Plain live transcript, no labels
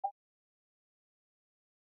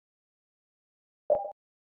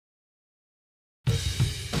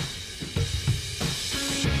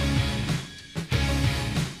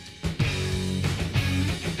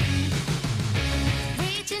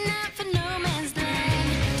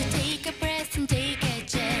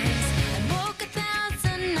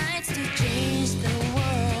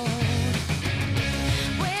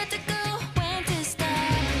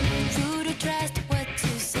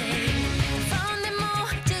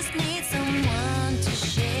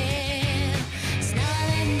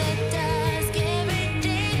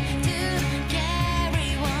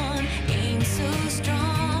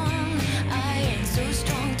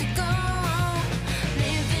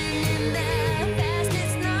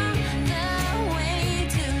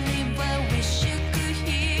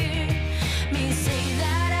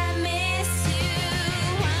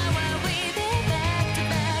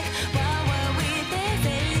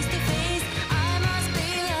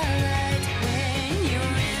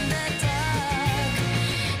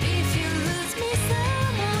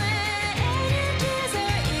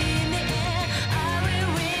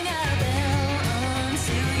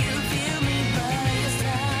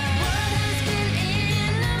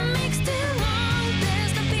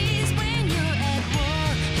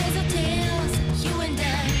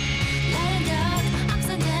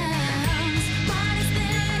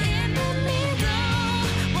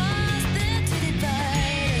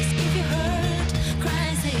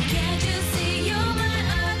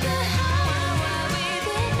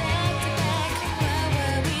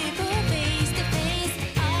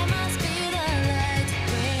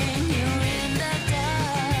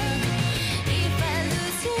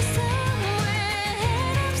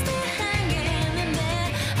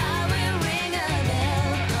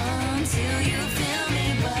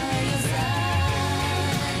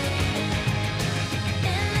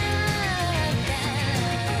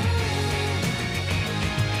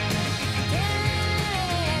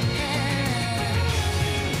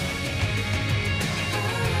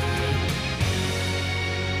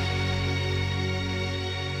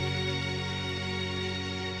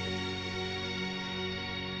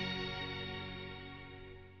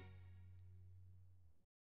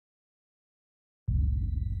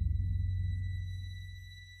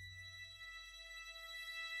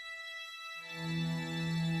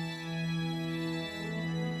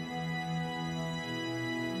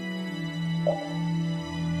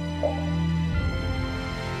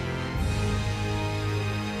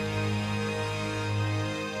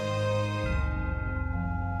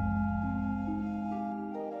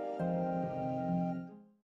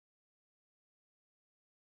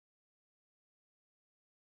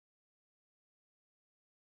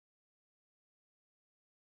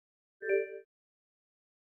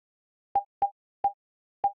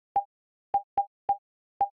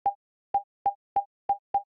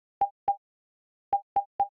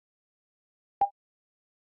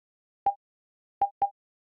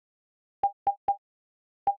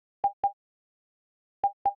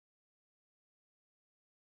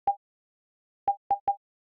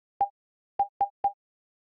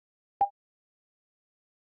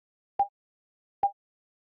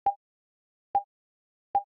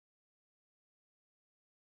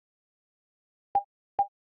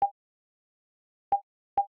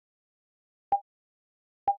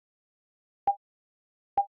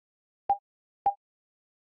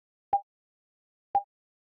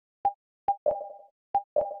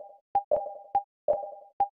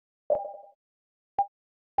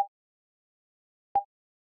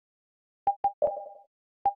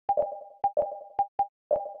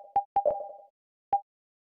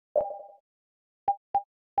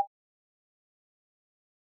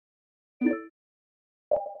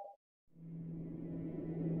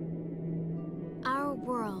Our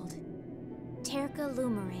world, Terca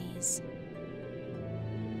Lumares.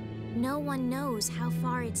 No one knows how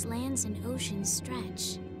far its lands and oceans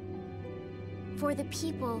stretch. For the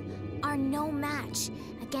people are no match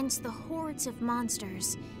against the hordes of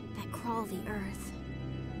monsters that crawl the earth.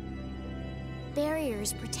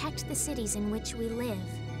 Barriers protect the cities in which we live,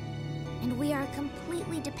 and we are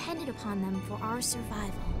completely dependent upon them for our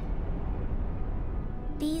survival.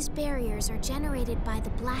 These barriers are generated by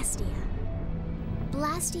the Blastia.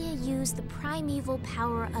 Blastia use the primeval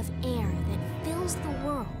power of air that fills the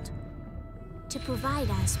world to provide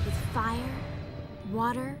us with fire,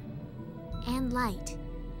 water, and light.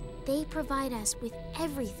 They provide us with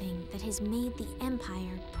everything that has made the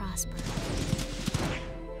Empire prosper.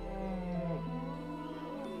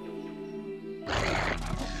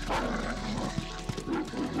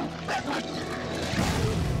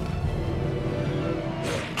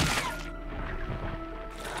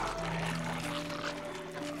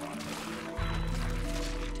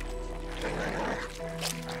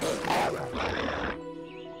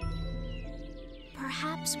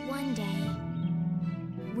 Perhaps one day,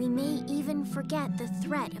 we may even forget the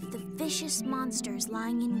threat of the vicious monsters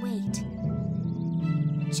lying in wait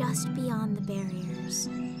just beyond the barriers.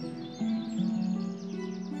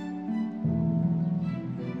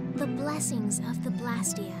 The blessings of the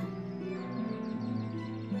Blastia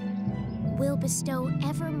will bestow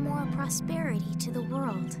ever more prosperity to the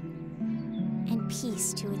world and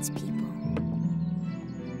peace to its people.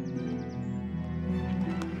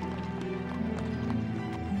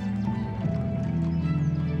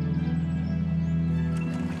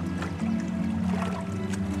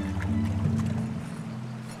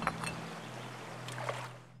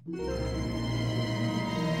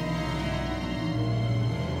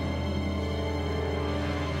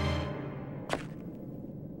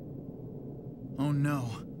 Oh no.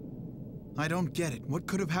 I don't get it. What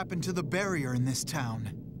could have happened to the barrier in this town?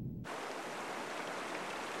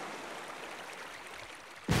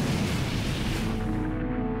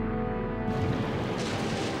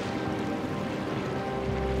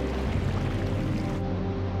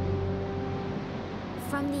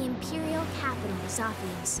 From the Imperial capital,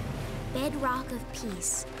 Zophius, bedrock of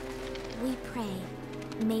peace, we pray,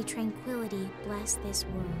 may tranquility bless this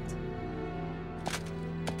world.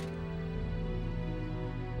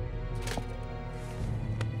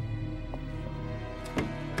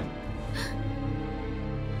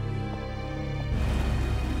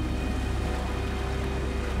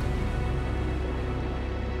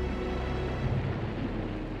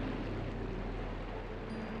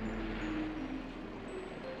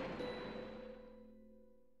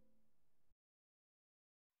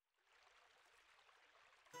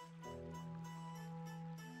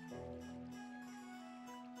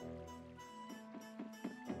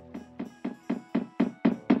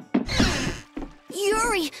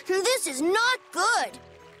 Yuri, this is not good!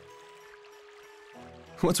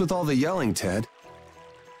 What's with all the yelling, Ted?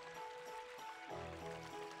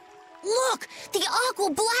 Look! The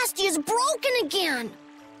Aqua Blastia is broken again!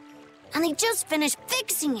 And they just finished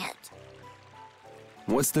fixing it!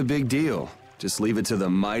 What's the big deal? Just leave it to the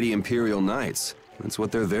mighty Imperial Knights. That's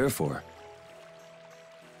what they're there for.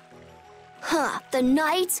 Huh, the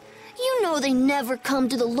Knights? You know they never come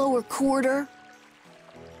to the lower quarter.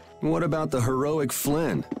 What about the heroic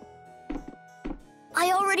Flynn?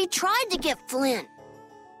 I already tried to get Flynn.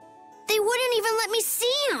 They wouldn't even let me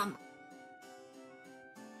see him.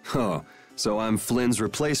 Oh, so I'm Flynn's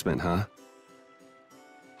replacement, huh?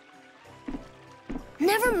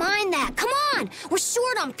 Never mind that. Come on, we're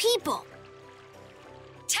short on people.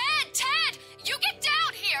 Ted! You get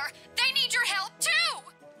down here! They need your help, too!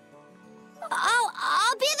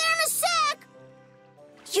 I'll be there in a sec.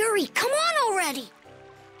 Yuri, come on already.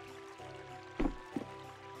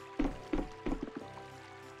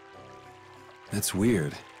 That's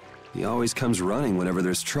weird. He always comes running whenever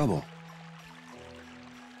there's trouble.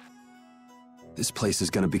 This place is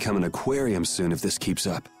gonna become an aquarium soon if this keeps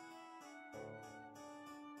up.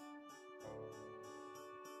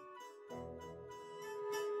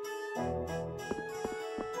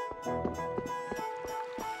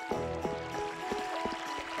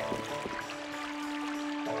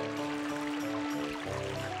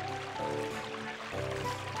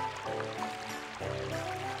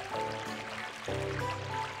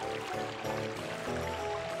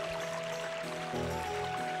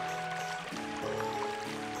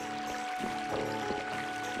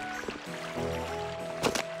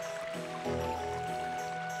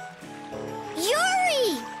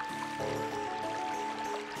 Yuri!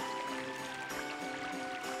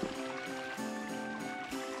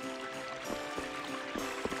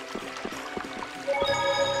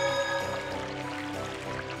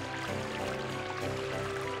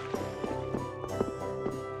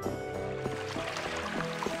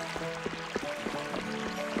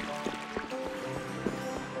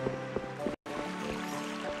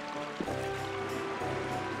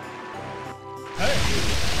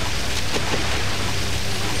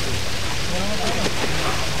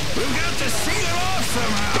 We've got to seal it off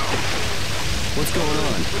somehow. What's going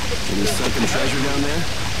on? Any sunken treasure down there?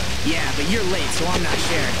 Yeah, but you're late, so I'm not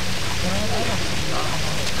sharing.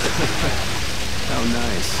 How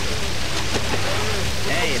nice.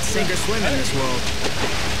 Hey, it's sink or swim in this world.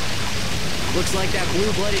 Looks like that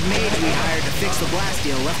blue-blooded mage we hired to fix the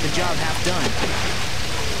Blastia left the job half done.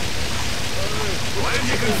 Glad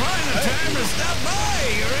you could find the time to stop by,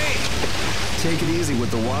 Yuri. Take it easy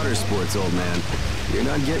with the water sports, old man. You're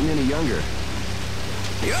not getting any younger.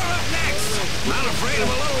 You're up next. Not afraid of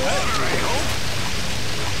a little water, I hope.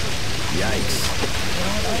 Yikes.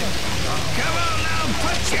 Come on now,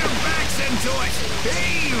 put your backs into it.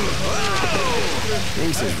 Hey, whoa!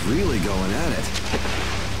 Hanks is really going at it.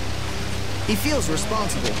 He feels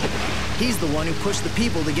responsible. He's the one who pushed the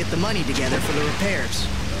people to get the money together for the repairs.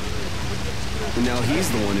 And now he's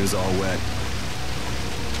the one who's all wet.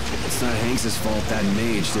 It's not Hanks' fault that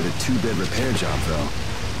mage did a two-bit repair job, though.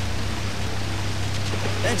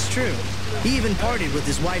 That's true. He even partied with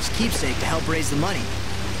his wife's keepsake to help raise the money.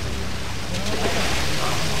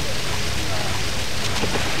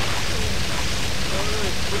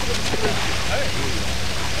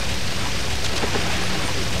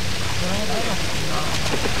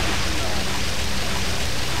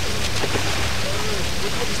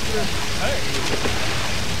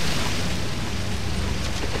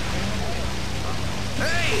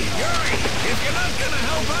 Hey, Yuri, if you're not gonna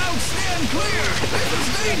help out, stand clear. This is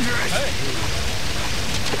dangerous.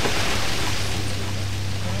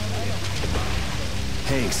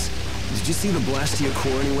 Hanks, did you see the Blastia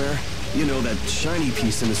core anywhere? You know, that shiny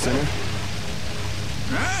piece in the center?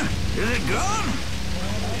 Huh? Is it gone?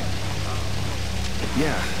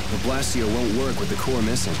 Yeah, the Blastia won't work with the core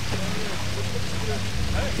missing.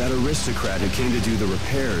 That aristocrat who came to do the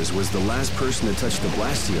repairs was the last person to touch the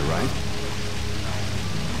Blastia, right?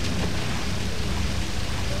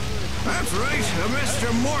 That's right, a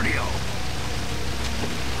Mr. Mordio.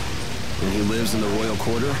 And he lives in the royal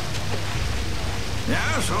quarter?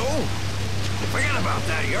 Yeah, so? Forget about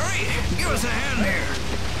that, Yuri. Give us a hand here.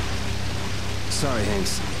 Sorry,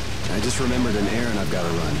 Hanks. I just remembered an errand I've got to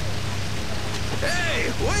run.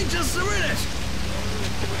 Hey, wait just a minute.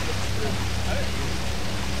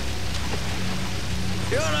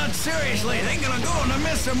 You're not seriously thinking of going to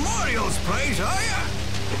Mr. Mordio's place, are you?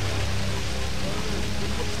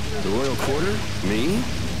 The royal quarter? Me?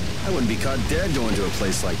 I wouldn't be caught dead going to a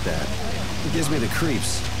place like that. It gives me the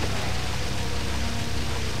creeps.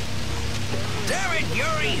 Damn it,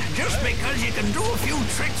 Yuri! Just because you can do a few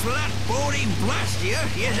tricks with that bony Blastia,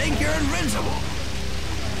 you think you're invincible.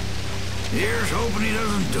 Here's hoping he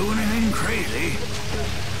doesn't do anything crazy.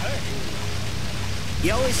 He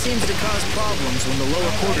always seems to cause problems when the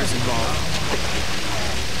lower quarter's involved.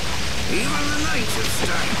 Even the knights have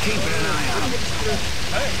started keeping an eye on him.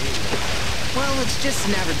 Well, it's just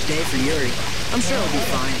an average day for Yuri. I'm sure he'll be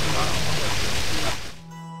fine.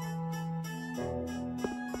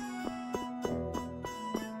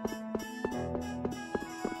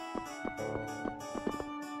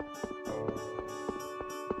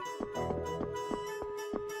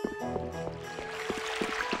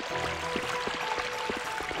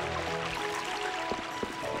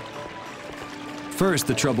 First,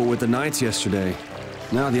 the trouble with the Knights yesterday.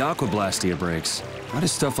 Now the Aqua Blastia breaks. Why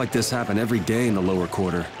does stuff like this happen every day in the lower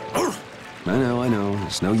quarter? I know.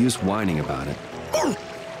 There's no use whining about it.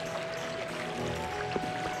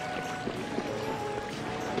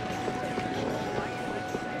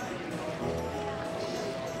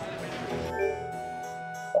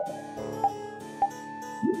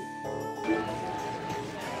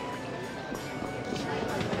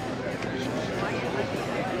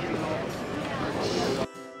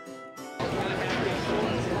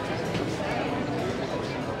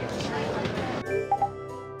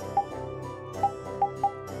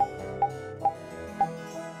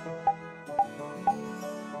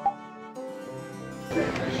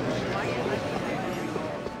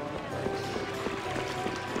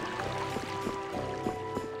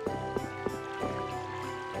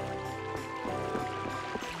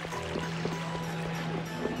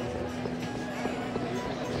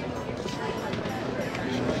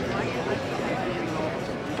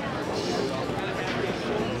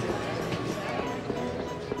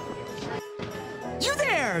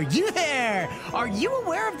 You there! Are you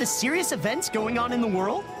aware of the serious events going on in the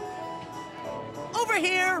world? Over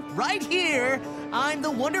here, right here, I'm the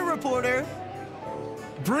Wonder Reporter,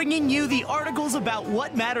 bringing you the articles about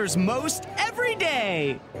what matters most every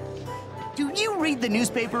day. Do you read the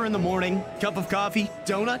newspaper in the morning? Cup of coffee?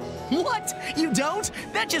 Donut? What? You don't?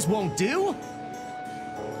 That just won't do.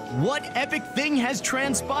 What epic thing has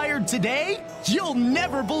transpired today? You'll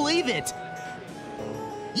never believe it.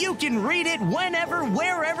 You can read it whenever,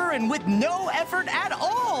 wherever, and with no effort at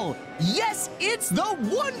all! Yes, it's the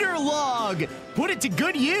Wonder Log! Put it to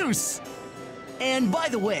good use! And by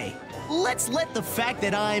the way, let's let the fact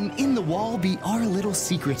that I'm in the wall be our little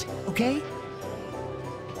secret, okay?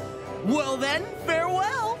 Well then,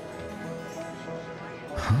 farewell!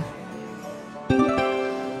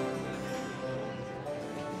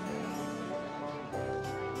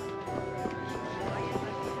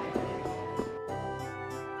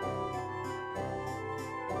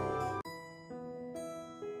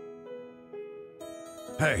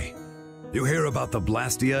 Hey, you hear about the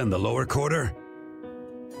Blastia in the lower quarter?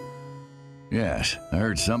 Yes, I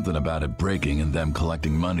heard something about it breaking and them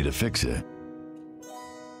collecting money to fix it.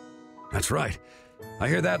 That's right. I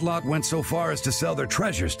hear that lot went so far as to sell their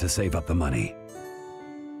treasures to save up the money.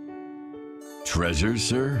 Treasures,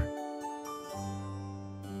 sir?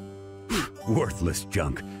 Worthless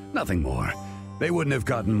junk. Nothing more. They wouldn't have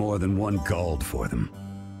gotten more than 1 gold for them.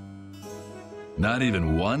 Not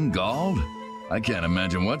even 1 gold? I can't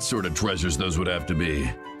imagine what sort of treasures those would have to be.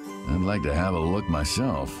 I'd like to have a look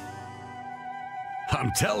myself. I'm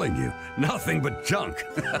telling you, nothing but junk.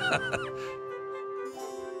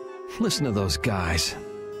 Listen to those guys.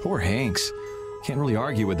 Poor Hanks. Can't really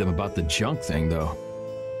argue with them about the junk thing, though.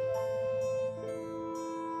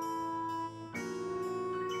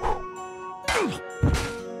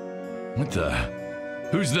 What the?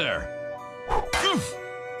 Who's there?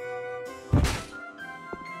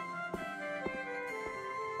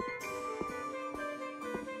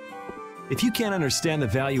 If you can't understand the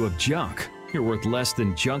value of junk, you're worth less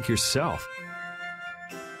than junk yourself.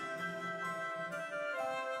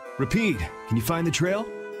 Repeat, can you find the trail?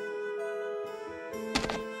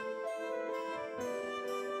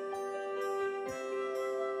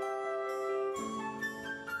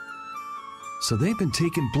 So they've been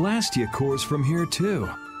taking Blastia cores from here too.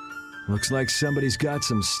 Looks like somebody's got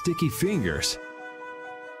some sticky fingers.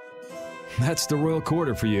 That's the Royal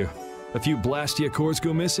Quarter for you. A few Blastia cores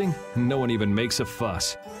go missing, and no one even makes a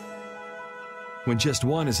fuss. When just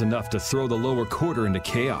one is enough to throw the lower quarter into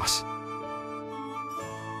chaos.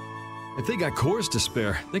 If they got cores to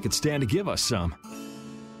spare, they could stand to give us some.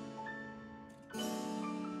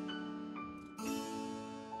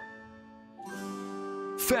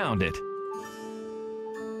 Found it!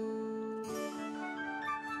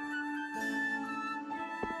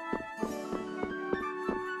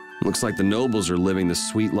 Looks like the nobles are living the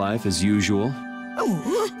sweet life as usual.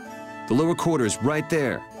 The lower quarter is right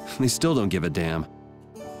there. They still don't give a damn.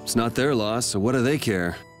 It's not their loss, so what do they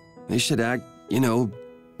care? They should act, you know,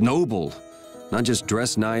 noble. Not just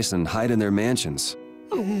dress nice and hide in their mansions.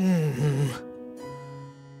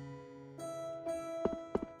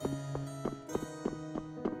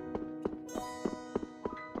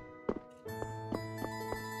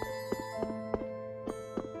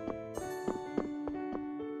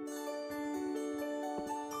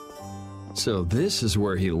 So this is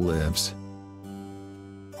where he lives.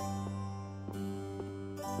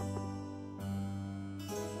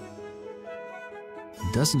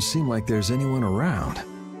 It doesn't seem like there's anyone around.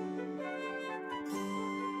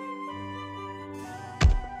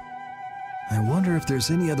 I wonder if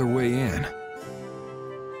there's any other way in.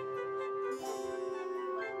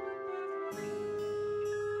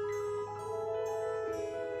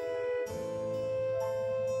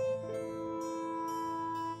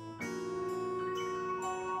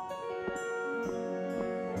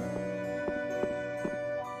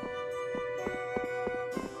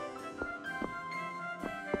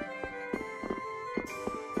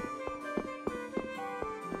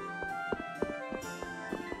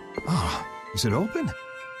 Oh, is it open?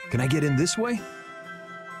 Can I get in this way?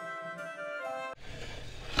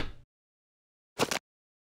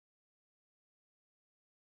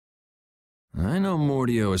 I know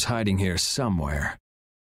Mordio is hiding here somewhere.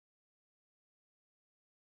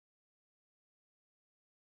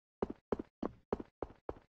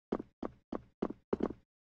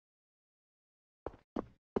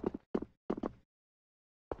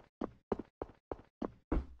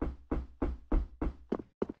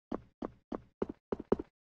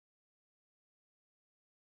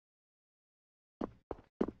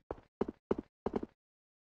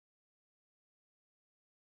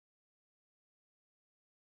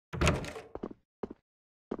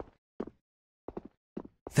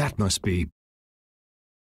 That must be...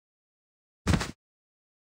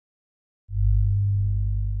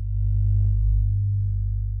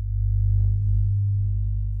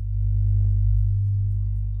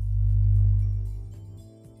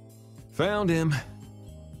 Found him.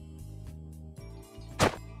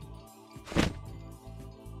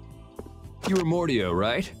 You were Mordio,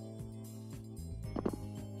 right?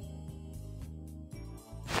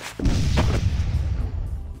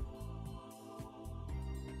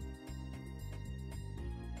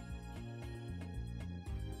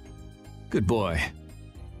 Good boy.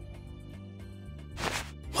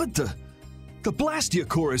 What the? The Blastia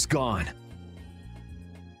core is gone.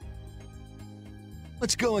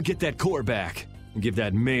 Let's go and get that core back, and give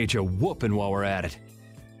that mage a whooping while we're at it.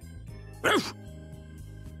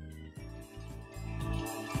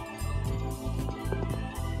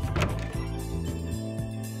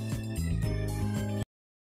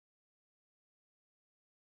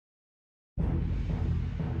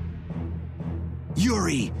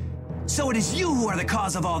 Yuri! So it is you who are the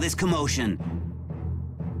cause of all this commotion!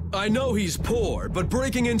 I know he's poor, but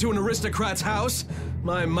breaking into an aristocrat's house?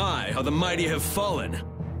 My, how the mighty have fallen.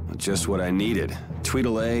 Just what I needed.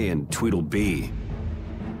 Tweedle A and Tweedle B.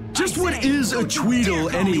 Just what is a Tweedle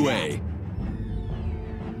anyway?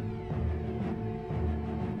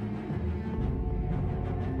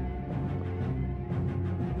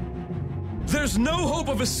 There's no hope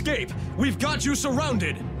of escape! We've got you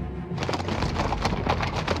surrounded!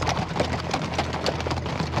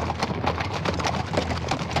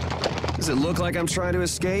 Does it look like I'm trying to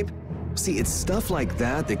escape? See, it's stuff like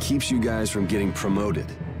that that keeps you guys from getting promoted.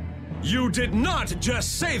 You did not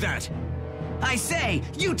just say that! I say,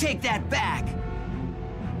 you take that back!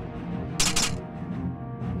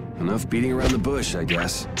 Enough beating around the bush, I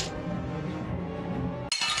guess.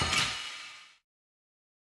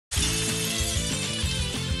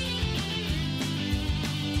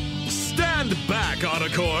 Stand back,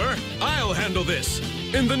 Autocore! I'll handle this!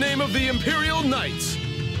 In the name of the Imperial Knights!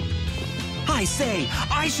 I say,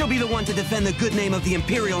 I shall be the one to defend the good name of the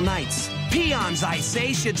Imperial Knights. Peons, I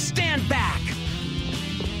say, should stand back!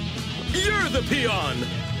 You're the peon!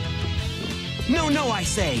 No, I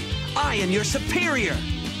say, I am your superior!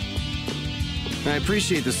 I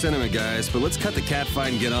appreciate the sentiment, guys, but let's cut the catfight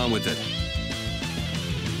and get on with it.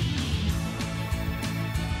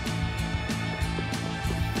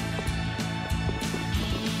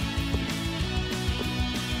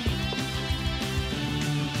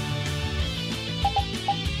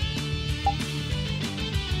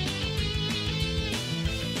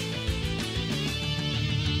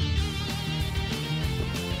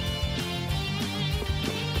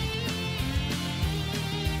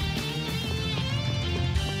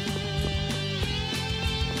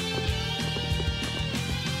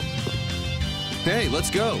 Hey, let's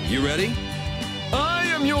go. You ready? I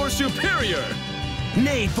am your superior!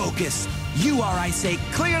 Nay, Focus. You are, I say,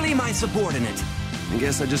 clearly my subordinate. I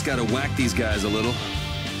guess I just gotta whack these guys a little.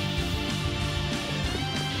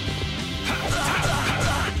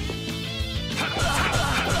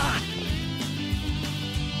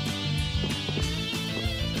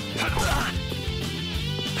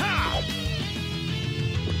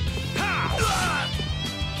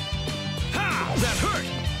 That hurt!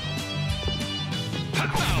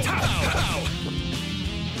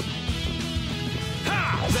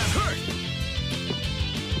 That hurt!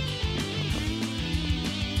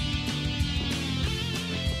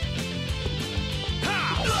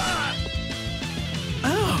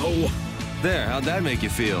 Ow! There, how'd that make you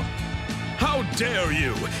feel? How dare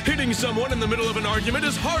you! Hitting someone in the middle of an argument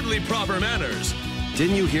is hardly proper manners.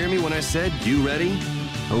 Didn't you hear me when I said, you ready?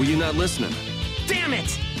 Or were you not listening? Damn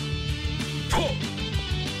it!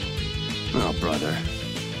 Oh, brother.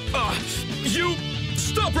 You...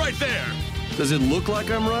 Stop right there! Does it look like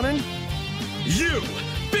I'm running? You!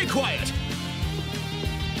 Be quiet!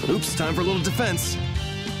 Oops, time for a little defense.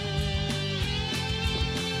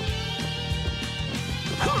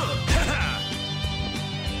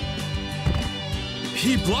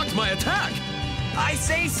 He blocked my attack! I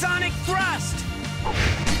say Sonic Thrust!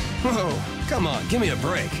 Whoa, come on, give me a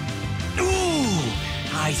break. Ooh!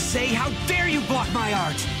 I say, how dare you block my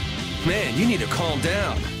art! Man, you need to calm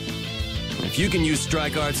down. If you can use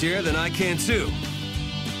strike arts here, then I can too.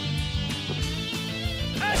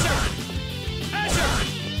 Asher! Asher!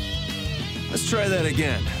 Let's try that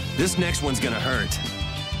again. This next one's gonna hurt.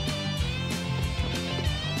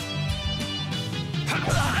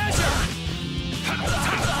 Asher!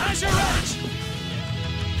 Asher Edge!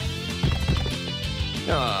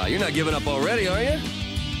 Ah, you're not giving up already, are you?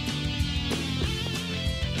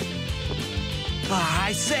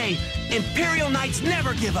 I say, Imperial Knights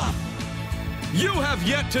never give up! You have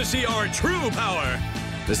yet to see our true power!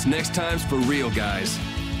 This next time's for real, guys.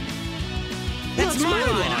 It's my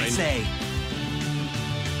line, I say!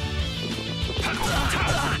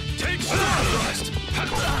 Take Star Thrust!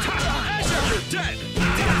 Asher, you're dead!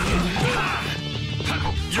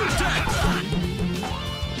 You're dead!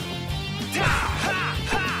 You're dead!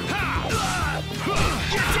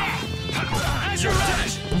 You're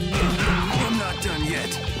dead! I'm not done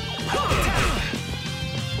yet.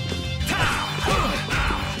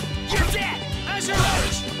 You're dead! Asher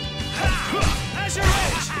Edge! Asher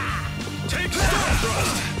Edge! Take Star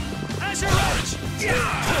Thrust! Asher Edge!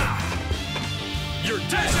 You're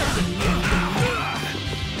dead!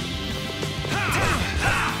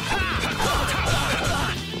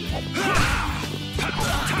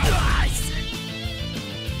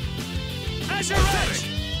 Asher Edge! Asher Edge!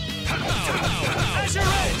 Asher!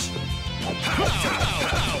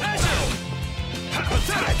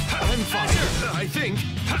 Attack! I'm fine, I think.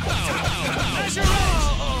 Asher Edge!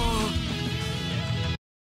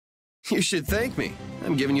 You should thank me.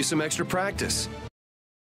 I'm giving you some extra practice.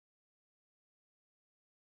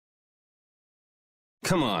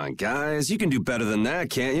 Come on, guys. You can do better than that,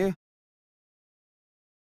 can't you?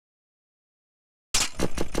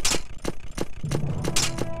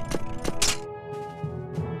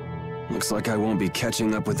 Looks like I won't be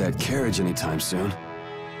catching up with that carriage anytime soon.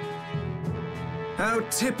 How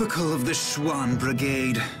typical of the Schwann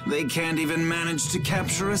Brigade. They can't even manage to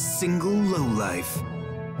capture a single lowlife.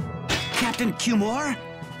 Captain Cumore?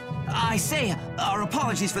 I say, our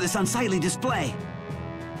apologies for this unsightly display.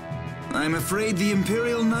 I'm afraid the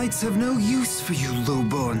Imperial Knights have no use for you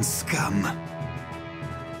lowborn scum.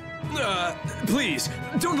 Please,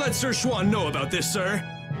 don't let Sir Schwann know about this, sir.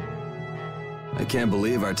 I can't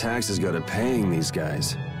believe our taxes go to paying these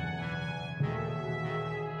guys.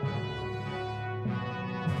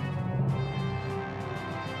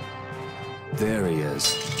 There he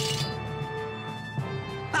is.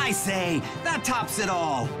 I say, that tops it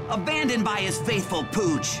all. Abandoned by his faithful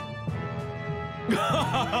pooch.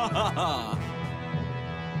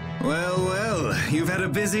 Well, you've had a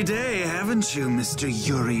busy day, haven't you, Mr.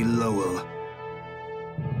 Yuri Lowell?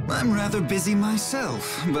 I'm rather busy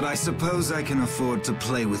myself, but I suppose I can afford to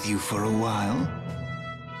play with you for a while.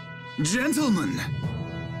 Gentlemen!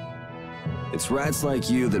 It's rats like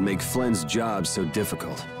you that make Flynn's job so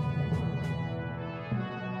difficult.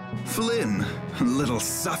 Flynn, a little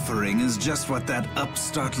suffering is just what that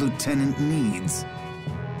upstart lieutenant needs.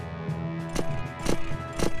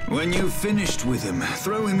 When you've finished with him,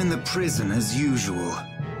 throw him in the prison as usual.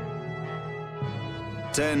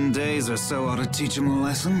 10 days or so ought to teach him a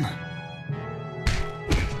lesson.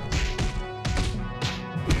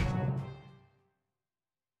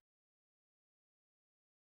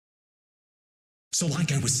 So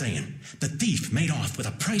like I was saying, the thief made off with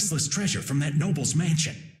a priceless treasure from that noble's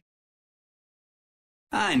mansion.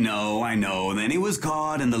 I know. Then he was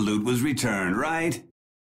caught and the loot was returned, right?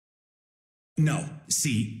 No,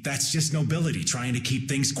 see, that's just nobility trying to keep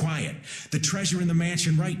things quiet. The treasure in the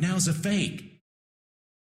mansion right now is a fake.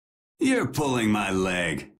 You're pulling my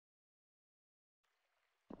leg.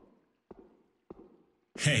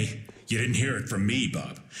 Hey, you didn't hear it from me,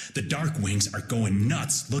 bub. The Dark Wings are going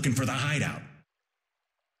nuts looking for the hideout.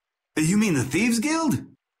 You mean the Thieves Guild?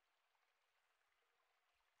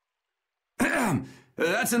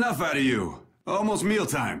 That's enough out of you. Almost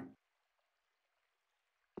mealtime.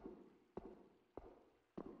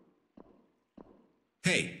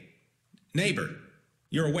 Hey, Neighbor,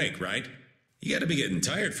 you're awake, right? You gotta be getting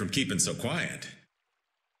tired from keeping so quiet.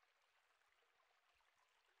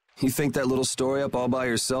 You think that little story up all by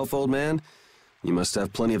yourself, old man? You must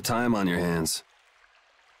have plenty of time on your hands.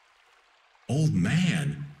 Old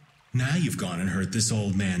man? Now you've gone and hurt this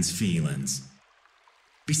old man's feelings.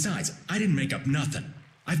 Besides, I didn't make up nothing.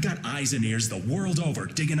 I've got eyes and ears the world over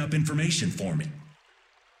digging up information for me.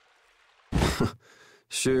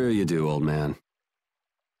 Sure you do, old man.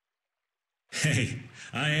 Hey,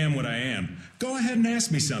 I am what I am. Go ahead and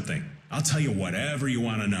ask me something. I'll tell you whatever you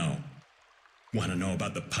want to know. Want to know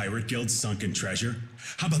about the Pirate Guild's sunken treasure?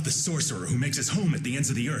 How about the sorcerer who makes his home at the ends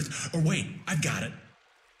of the earth? Or wait, I've got it.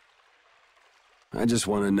 I just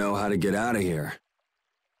want to know how to get out of here.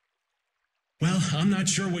 Well, I'm not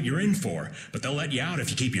sure what you're in for, but they'll let you out if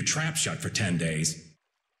you keep your trap shut for 10 days.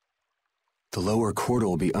 The lower quarter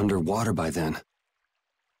will be underwater by then.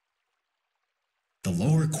 The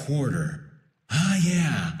lower quarter? Ah,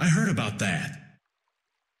 yeah, I heard about that.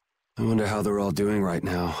 I wonder how they're all doing right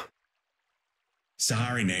now.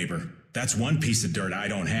 Sorry, neighbor. That's one piece of dirt I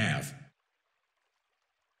don't have.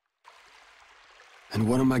 And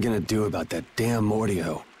what am I gonna do about that damn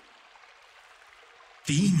Mordio?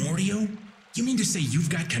 The Mordio? You mean to say you've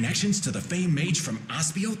got connections to the famed mage from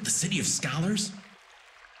Ospio, the city of scholars?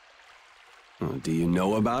 Oh, do you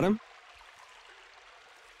know about him?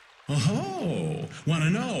 Oh,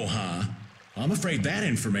 wanna know, huh? I'm afraid that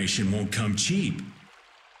information won't come cheap.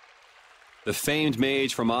 The famed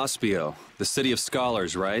mage from Ospio, the city of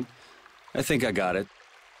scholars, right? I think I got it.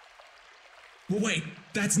 Well, wait,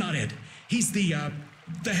 that's not it. He's the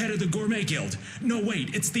head of the Gourmet Guild. No,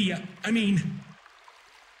 wait, it's the,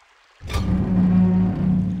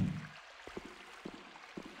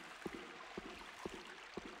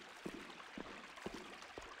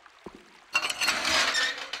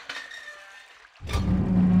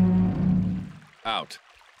 Out.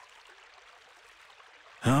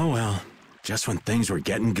 Oh well, just when things were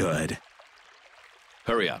getting good.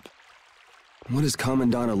 Hurry up. What is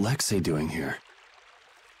Commandant Alexei doing here?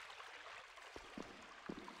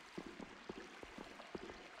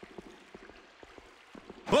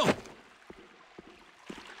 Whoa!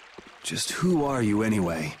 Just who are you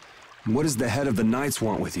anyway? What does the head of the Knights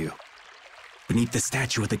want with you? Beneath the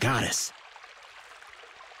statue of the goddess.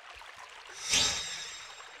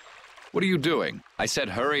 What are you doing? I said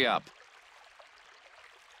hurry up.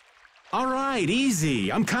 All right,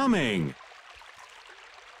 easy. I'm coming.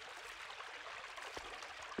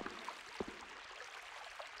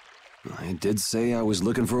 I did say I was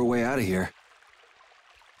looking for a way out of here.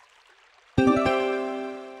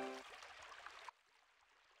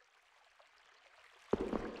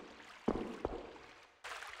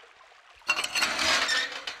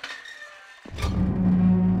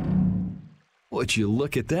 Would you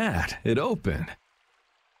look at that? It opened.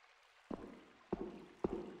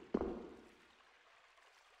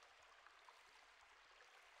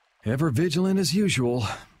 Ever vigilant as usual.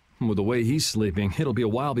 With the way he's sleeping, it'll be a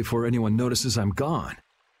while before anyone notices I'm gone.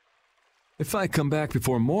 If I come back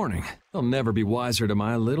before morning, they'll never be wiser to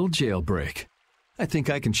my little jailbreak. I think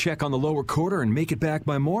I can check on the lower quarter and make it back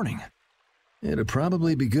by morning. It'd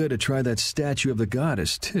probably be good to try that statue of the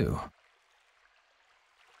goddess, too.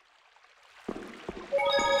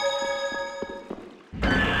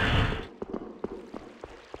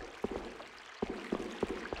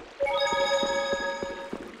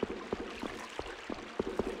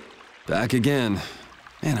 Back again.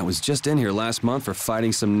 Man, I was just in here last month for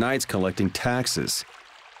fighting some knights collecting taxes.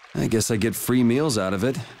 I guess I get free meals out of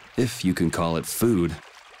it, if you can call it food.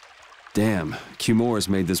 Damn, Cumor's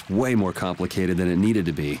made this way more complicated than it needed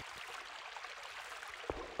to be.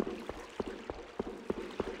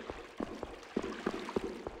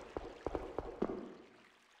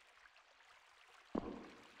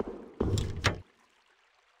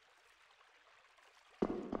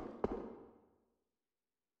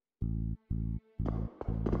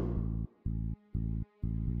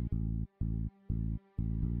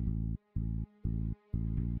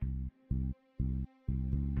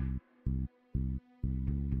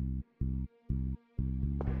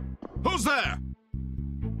 Who's there?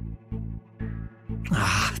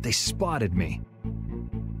 Ah, they spotted me.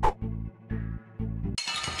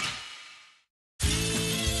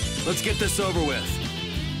 Let's get this over with.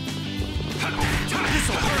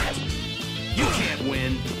 This'll hurt. You can't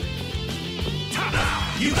win.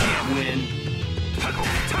 You can't win.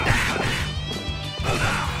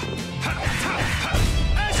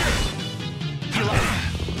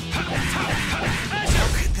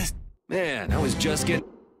 Man, I was just getting...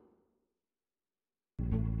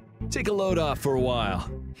 Take a load off for a while.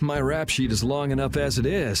 My rap sheet is long enough as it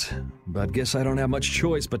is, but guess I don't have much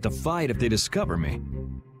choice but to fight if they discover me.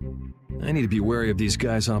 I need to be wary of these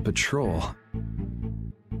guys on patrol.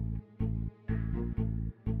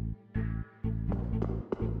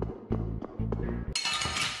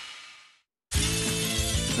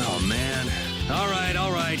 Oh, man. All right,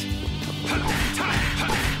 all right.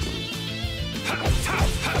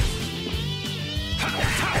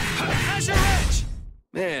 Treasure rich!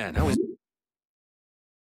 Man, I was...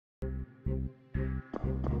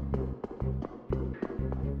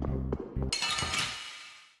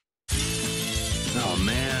 Oh,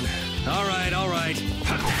 man. All right, all right.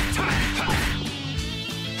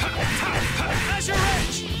 Treasure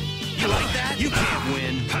rich! You like that? You can't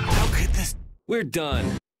win. How could this... We're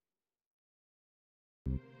done.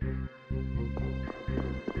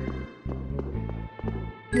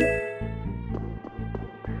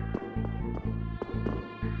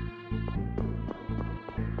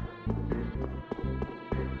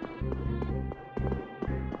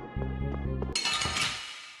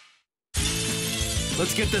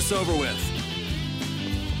 Let's get this over with.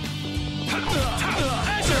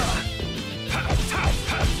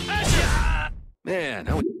 Man,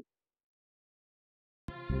 I was...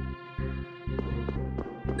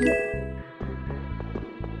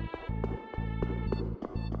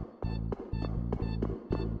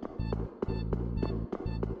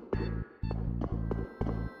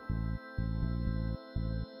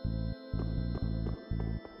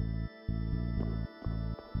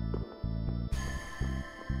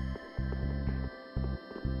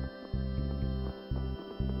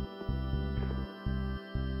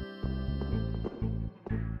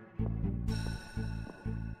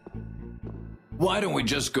 Why don't we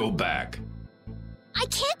just go back? I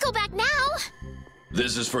can't go back now!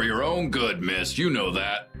 This is for your own good, miss. You know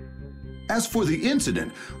that. As for the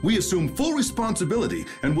incident, we assume full responsibility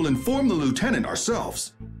and will inform the lieutenant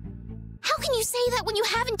ourselves. How can you say that when you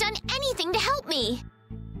haven't done anything to help me?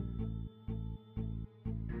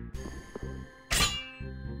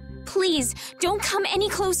 Please, don't come any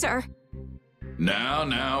closer.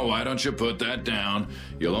 Now, why don't you put that down?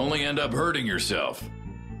 You'll only end up hurting yourself.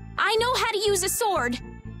 I know how to use a sword.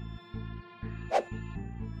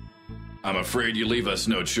 I'm afraid you leave us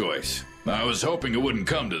no choice. I was hoping it wouldn't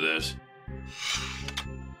come to this.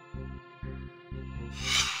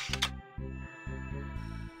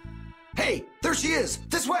 Hey, there she is!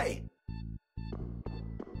 This way!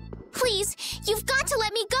 Please, you've got to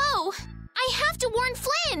let me go! I have to warn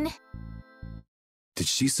Flynn! Did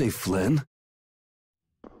she say Flynn?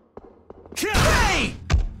 Hey!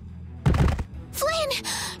 Flynn,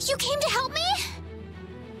 you came to help me?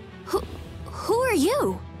 Who are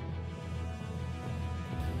you?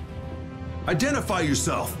 Identify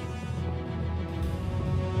yourself!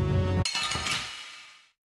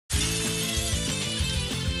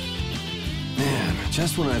 Man,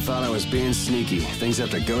 just when I thought I was being sneaky, things have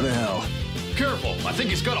to go to hell. Careful, I think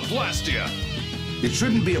he's gonna blast you. It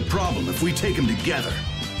shouldn't be a problem if we take him together.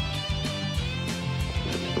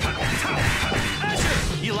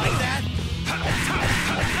 Azure! You like that?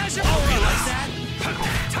 Azure! Oh, you like that?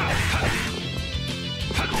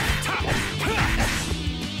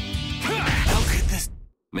 How could this...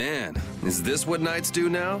 Man, is this what knights do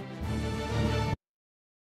now?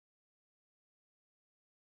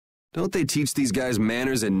 Don't they teach these guys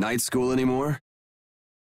manners in night school anymore?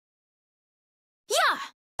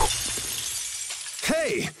 Yeah!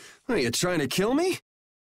 Hey! Are you trying to kill me?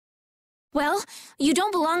 Well, you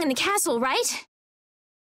don't belong in the castle, right?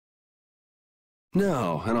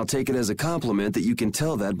 No, and I'll take it as a compliment that you can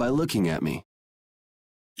tell that by looking at me.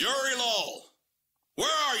 Yuri Lowell, where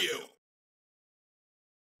are you?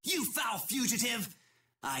 You foul fugitive!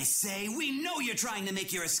 I say, we know you're trying to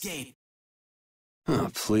make your escape. Oh,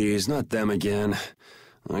 please, not them again.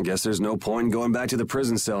 I guess there's no point in going back to the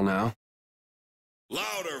prison cell now.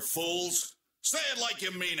 Louder, fools! Say it like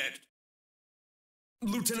you mean it!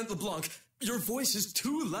 Lieutenant LeBlanc, your voice is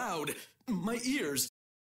too loud. My ears.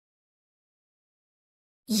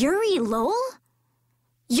 Yuri Lowell?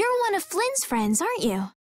 You're one of Flynn's friends, aren't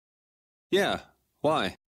you? Yeah,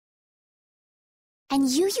 why? And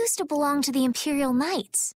you used to belong to the Imperial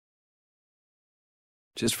Knights.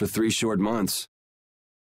 Just for 3 short months.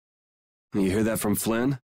 You hear that from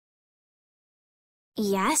Flynn?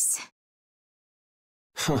 Yes.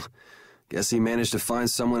 Huh. Guess he managed to find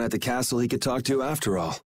someone at the castle he could talk to after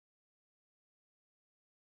all.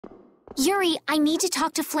 Yuri, I need to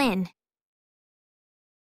talk to Flynn.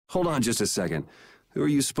 Hold on just a second. Who are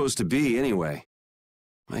you supposed to be, anyway?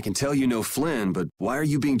 I can tell you know Flynn, but why are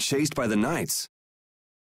you being chased by the Knights?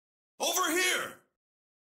 Over here!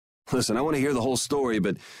 Listen, I want to hear the whole story,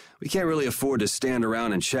 but we can't really afford to stand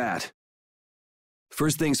around and chat.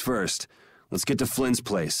 First things first, let's get to Flynn's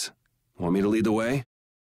place. Want me to lead the way?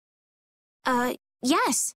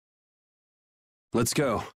 Yes. Let's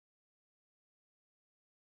go.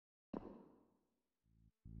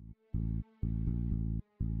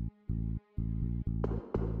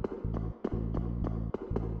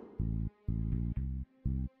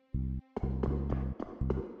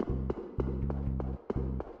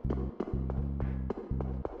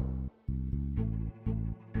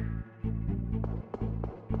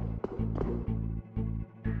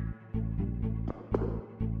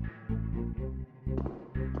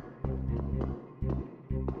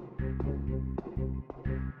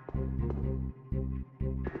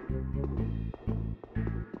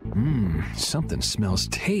 Something smells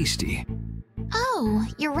tasty. Oh,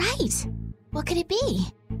 you're right. What could it be?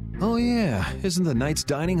 Oh yeah, isn't the Knight's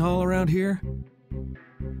dining hall around here?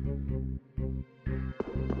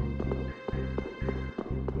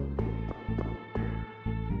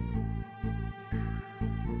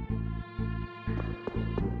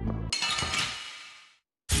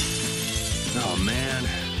 Oh man.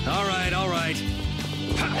 All right, all right.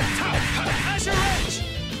 Azure Edge!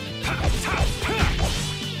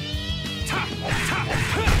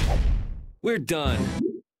 We're done.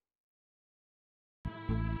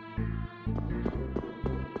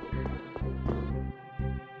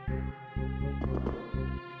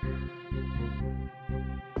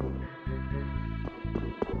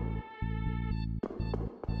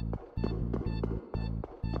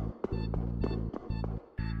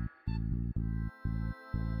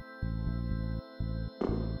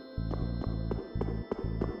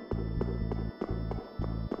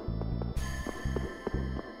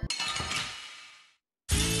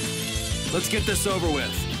 Let's get this over with.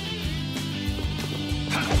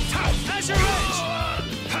 Azure Edge!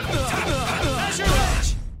 Azure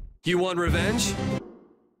Edge! You want revenge?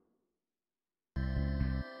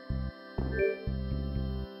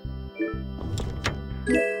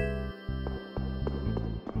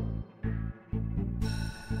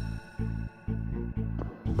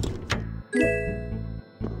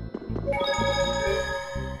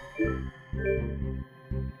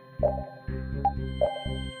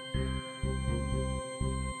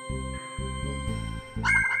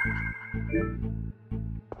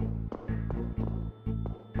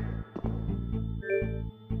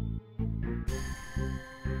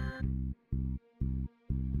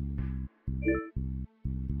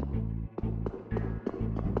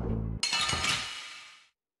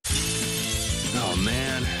 Oh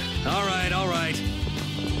man. All right, all right.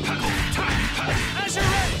 Azure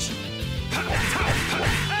Edge!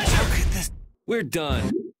 Azure! We're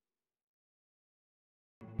done.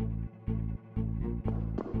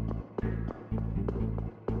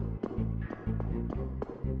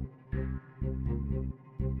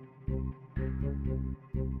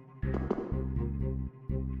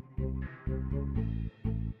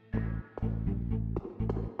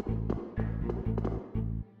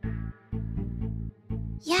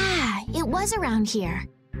 Yeah, it was around here.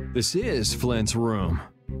 This is Flynn's room.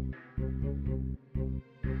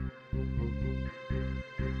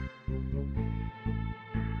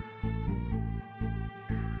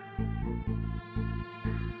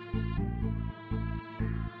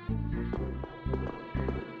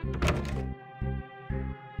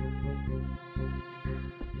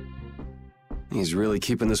 He's really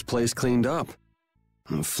keeping this place cleaned up.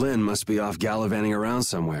 Flynn must be off gallivanting around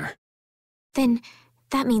somewhere. Then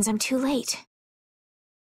that means I'm too late.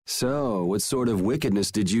 So, what sort of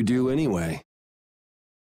wickedness did you do anyway?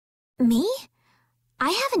 Me? I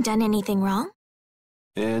haven't done anything wrong.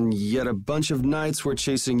 And yet a bunch of knights were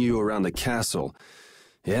chasing you around the castle.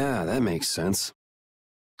 Yeah, that makes sense.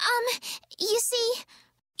 You see,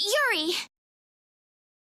 Yuri...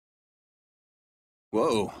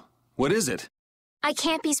 Whoa, what is it? I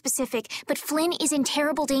can't be specific, but Flynn is in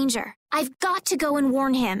terrible danger. I've got to go and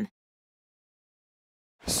warn him.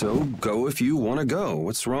 So, go if you want to go.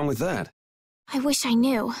 What's wrong with that? I wish I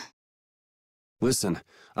knew. Listen,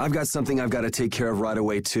 I've got something I've got to take care of right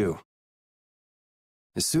away, too.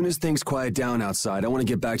 As soon as things quiet down outside, I want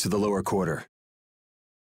to get back to the lower quarter.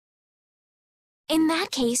 In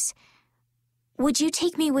that case, would you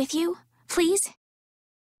take me with you, please?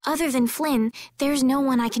 Other than Flynn, there's no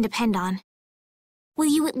one I can depend on. Will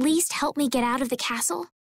you at least help me get out of the castle?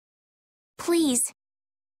 Please.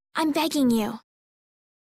 I'm begging you.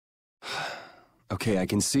 Okay, I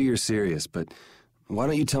can see you're serious, but why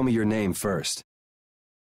don't you tell me your name first?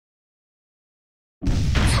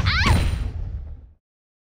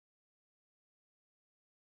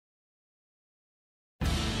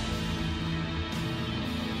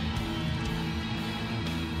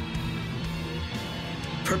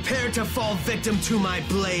 Prepare to fall victim to my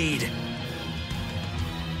blade.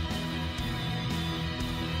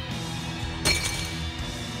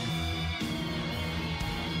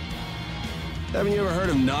 Haven't you ever heard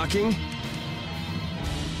of knocking?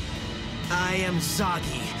 I am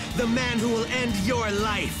Zagi, the man who will end your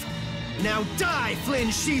life. Now die, Flynn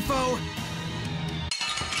Shifo!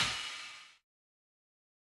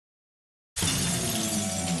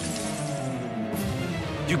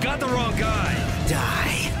 You got the wrong guy. Die.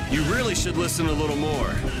 You really should listen a little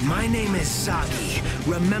more. My name is Zagi.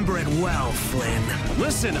 Remember it well, Flynn.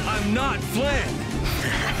 Listen, I'm not Flynn.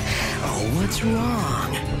 Oh, what's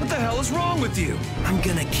wrong? What the hell is wrong with you? I'm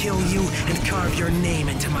gonna kill you and carve your name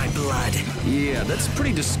into my blood. Yeah, that's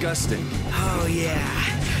pretty disgusting. Oh, yeah.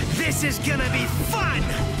 This is gonna be fun!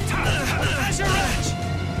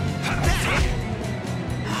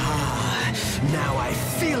 Now I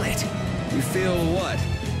feel it. You feel what?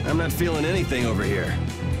 I'm not feeling anything over here.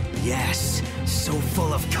 Yes, so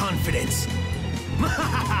full of confidence.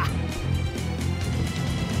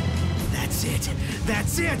 That's it.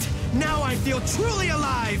 That's it! Now I feel truly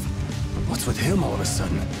alive! What's with him all of a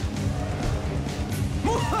sudden?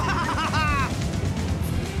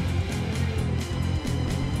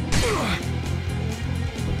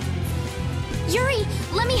 Yuri,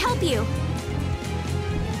 let me help you.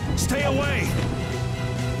 Stay away!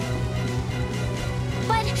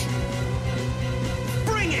 But...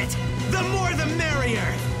 Bring it! The more the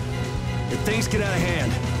merrier! If things get out of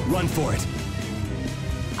hand, run for it.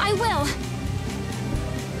 I will.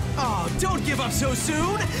 Oh, don't give up so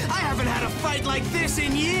soon! I haven't had a fight like this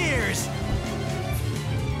in years!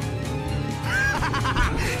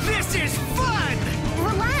 This is fun!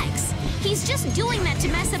 Relax. He's just doing that to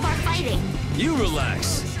mess up our fighting. You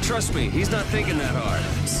relax. Trust me, he's not thinking that hard.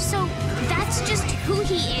 So, that's just who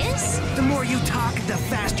he is? The more you talk, the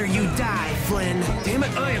faster you die, Flynn. Damn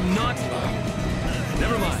it, I am not...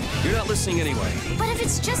 Never mind. You're not listening anyway. But if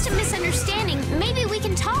it's just a misunderstanding, maybe we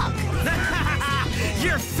can talk.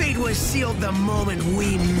 Your fate was sealed the moment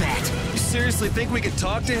we met. You seriously think we could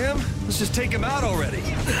talk to him? Let's just take him out already.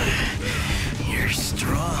 You're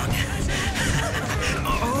strong.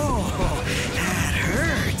 Oh, that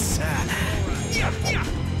hurts.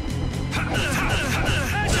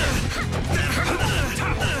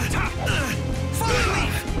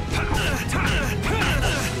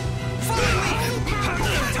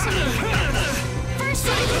 First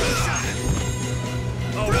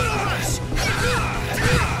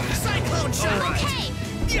Cyclone shot. Okay.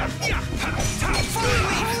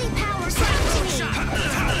 Holy power back to me.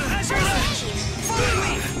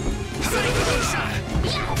 Cyclone shot.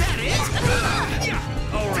 That is.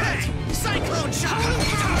 All right. Cyclone shot.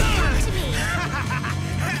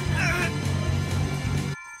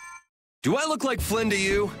 Do I look like Flynn to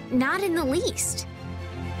you? Not in the least.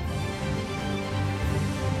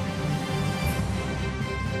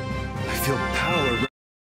 I feel power.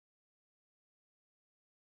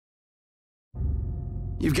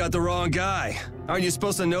 You've got the wrong guy. Aren't you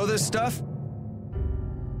supposed to know this stuff?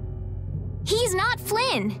 He's not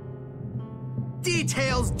Flynn.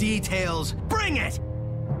 Details, details. Bring it!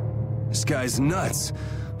 This guy's nuts.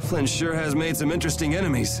 Flynn sure has made some interesting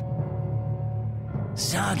enemies.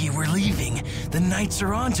 Zagi, we're leaving. The Knights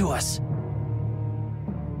are onto us.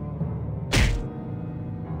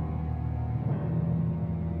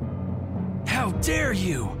 How dare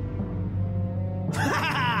you!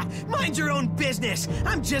 Mind your own business!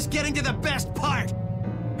 I'm just getting to the best part!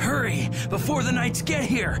 Hurry, before the Knights get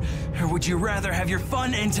here! Or would you rather have your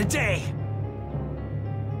fun end today?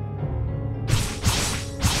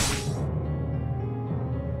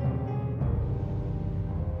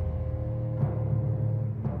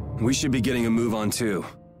 We should be getting a move on too.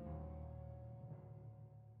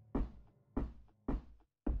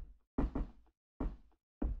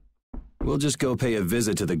 We'll just go pay a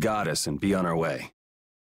visit to the goddess and be on our way.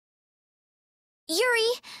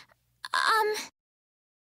 Yuri,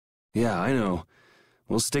 Yeah, I know.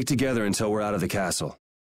 We'll stick together until we're out of the castle.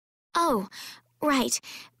 Oh, right.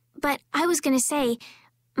 But I was gonna say,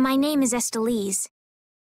 my name is Estelise.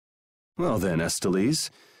 Well then,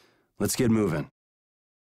 Estelise, let's get moving.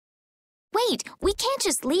 Wait, we can't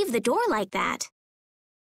just leave the door like that.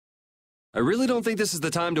 I really don't think this is the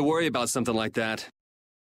time to worry about something like that.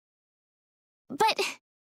 But...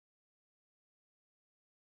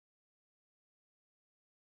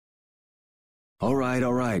 All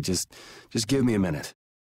right. Just give me a minute.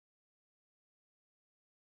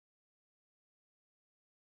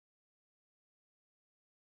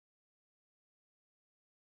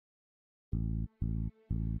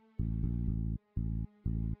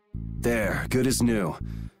 There, good as new.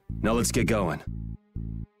 Now let's get going.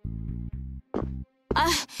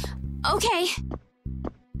 Okay.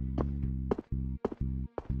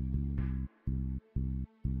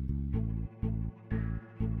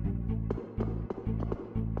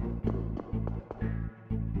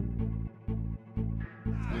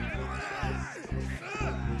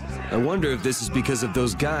 I wonder if this is because of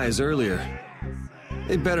those guys earlier.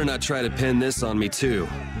 They better not try to pin this on me, too.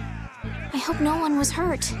 I hope no one was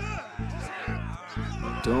hurt.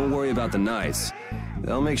 Don't worry about the knights.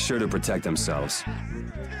 They'll make sure to protect themselves.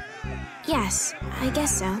 Yes, I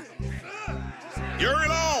guess so. You're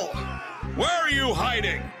it all! Where are you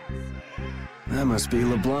hiding? That must be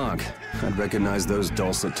LeBlanc. I'd recognize those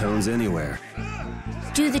dulcet tones anywhere.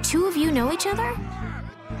 Do the two of you know each other?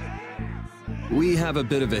 We have a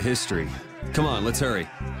bit of a history. Come on, let's hurry.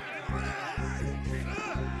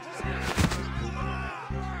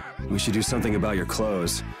 We should do something about your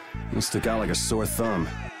clothes. You stick out like a sore thumb.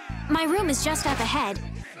 My room is just up ahead.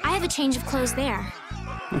 I have a change of clothes there.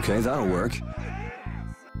 Okay, that'll work.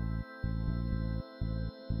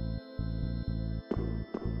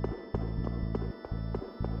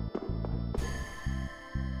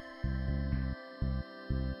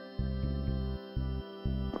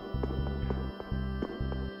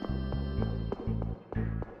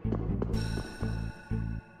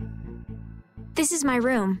 This is my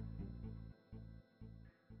room.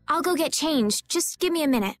 I'll go get changed. Just give me a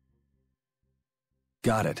minute.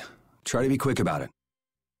 Got it. Try to be quick about it.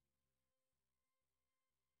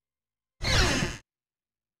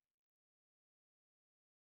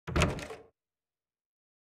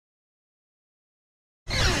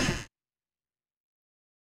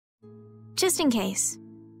 Just in case.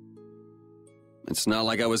 It's not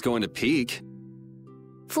like I was going to peek.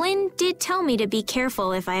 Flynn did tell me to be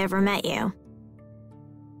careful if I ever met you.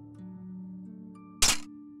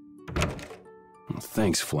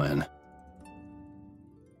 Thanks, Flynn.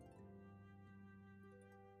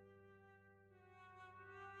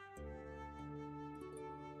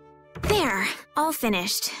 There, all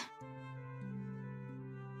finished.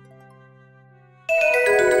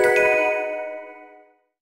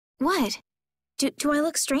 What? Do I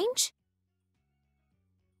look strange?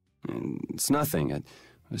 It's nothing. I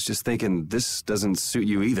was just thinking this doesn't suit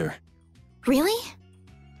you either. Really?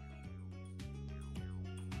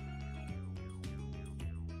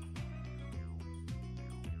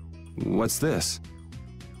 What's this?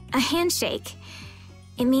 A handshake.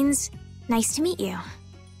 It means nice to meet you.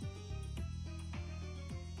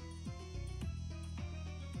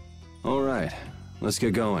 All right, let's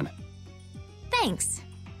get going. Thanks.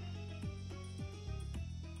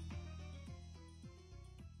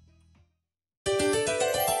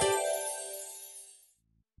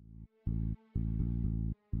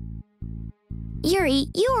 Yuri,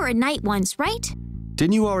 you were a knight once, right?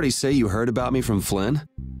 Didn't you already say you heard about me from Flynn?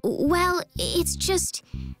 Well, it's just...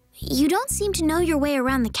 you don't seem to know your way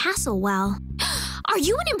around the castle well. Are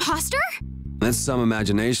you an imposter? That's some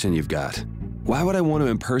imagination you've got. Why would I want to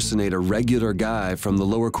impersonate a regular guy from the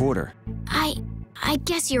lower quarter? I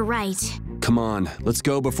guess you're right. Come on, let's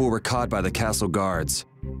go before we're caught by the castle guards.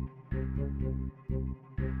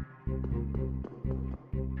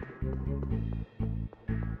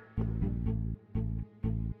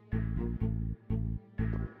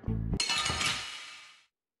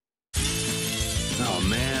 Oh,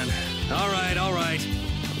 man. All right, all right.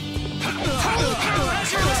 Holy power,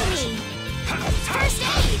 come to me! First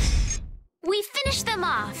aid! We finished them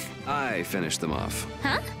off. I finished them off.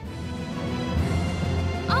 Huh?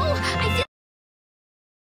 Oh, I feel...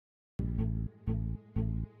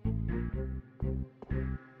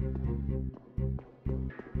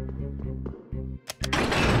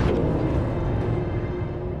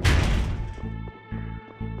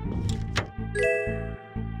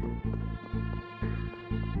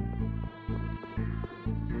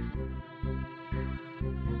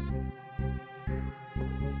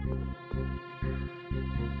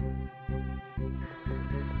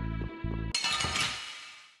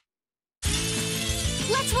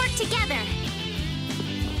 Let's work together.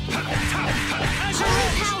 Holy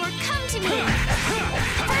power, come to me.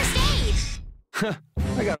 First aid.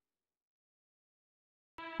 I got...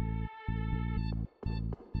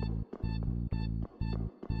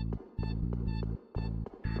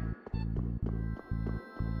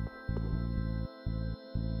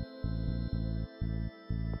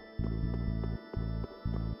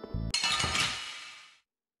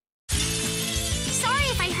 Sorry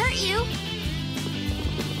if I hurt you.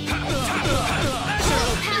 Holy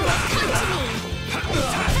power, come to me.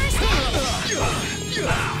 First aid.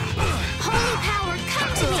 Holy power,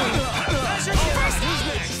 come to me. First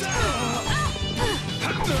aid.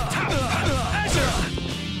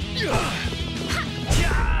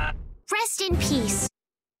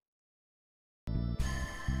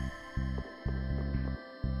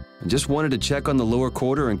 Just wanted to check on the lower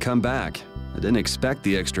quarter and come back. I didn't expect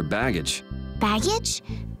the extra baggage. Baggage?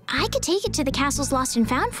 I could take it to the castle's lost and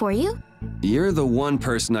found for you. You're the one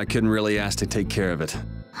person I couldn't really ask to take care of it.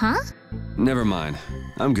 Huh? Never mind.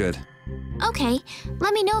 I'm good. Okay,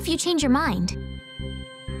 let me know if you change your mind.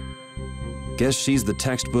 Guess she's the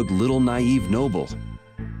textbook little naive noble.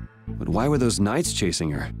 But why were those knights chasing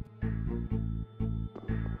her?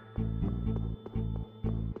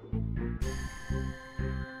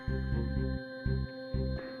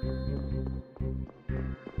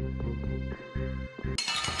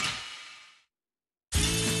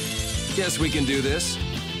 Guess we can do this.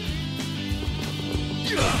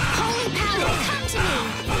 Holy power, come to me!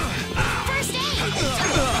 First aid!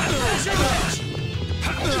 Holy power, come to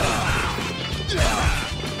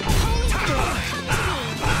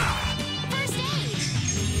me! First aid!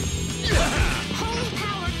 Holy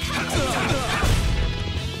power, come to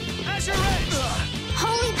me!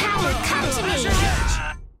 Holy power, come to me!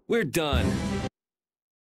 We're done.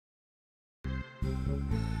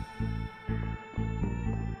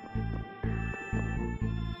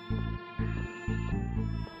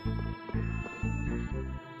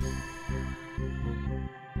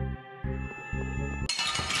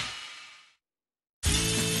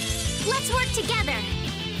 Let's work together!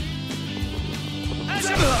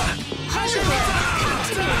 Holy power, come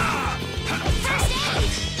to me! First aid!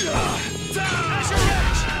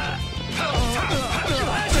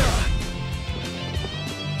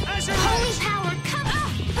 Holy power, come...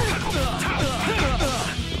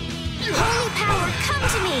 Holy power, come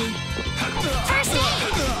to me! First aid!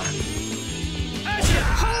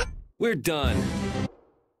 We're done.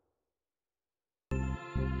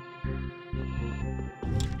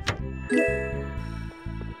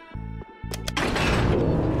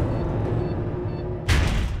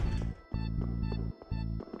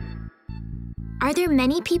 Are there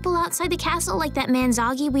many people outside the castle like that man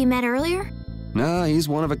Zoggy we met earlier? No, he's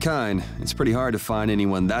one of a kind. It's pretty hard to find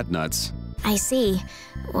anyone that nuts. I see.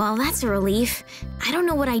 Well, that's a relief. I don't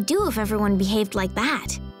know what I'd do if everyone behaved like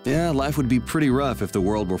that. Yeah, life would be pretty rough if the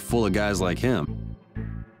world were full of guys like him.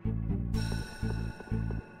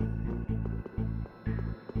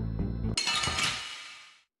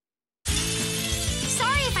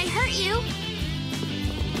 Sorry if I hurt you.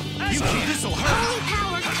 You think this'll hurt? Holy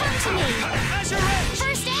power, come to me!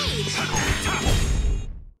 First aid!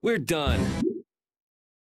 We're done.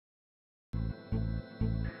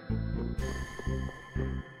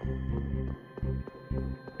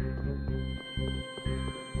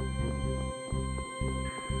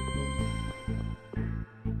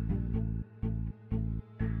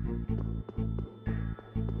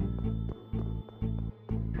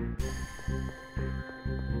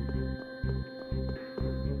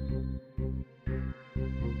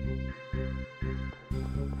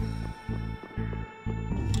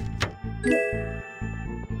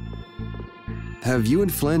 Have you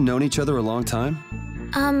and Flynn known each other a long time?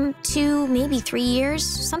 2, maybe 3 years,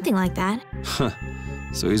 something like that. Huh.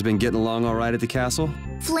 So he's been getting along all right at the castle?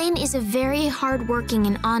 Flynn is a very hard-working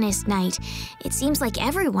and honest knight. It seems like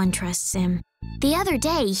everyone trusts him. The other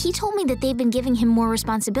day, he told me that they've been giving him more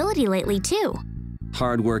responsibility lately, too.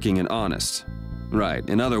 Hardworking and honest. Right,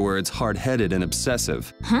 in other words, hard-headed and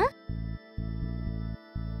obsessive. Huh?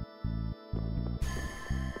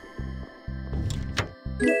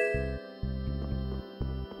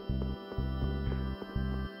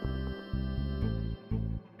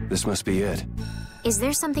 This must be it. Is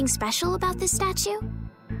there something special about this statue?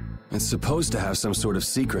 It's supposed to have some sort of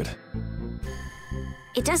secret.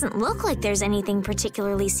 It doesn't look like there's anything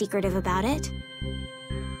particularly secretive about it.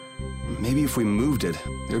 Maybe if we moved it,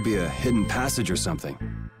 there'd be a hidden passage or something.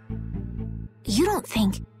 You don't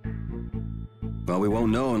think... Well, we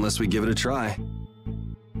won't know unless we give it a try.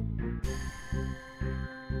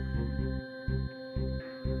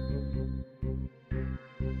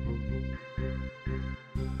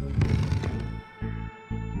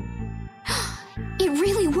 It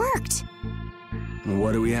really worked!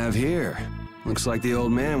 What do we have here? Looks like the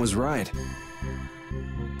old man was right.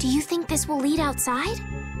 Do you think this will lead outside?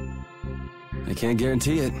 I can't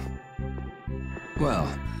guarantee it. Well,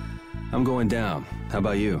 I'm going down. How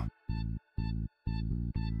about you?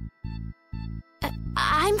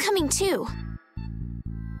 I'm coming too.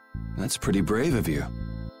 That's pretty brave of you.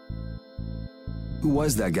 Who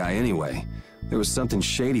was that guy anyway? There was something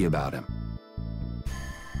shady about him.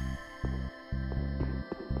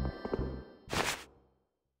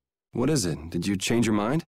 What is it? Did you change your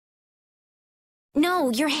mind? No,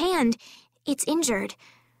 your hand. It's injured.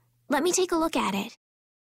 Let me take a look at it.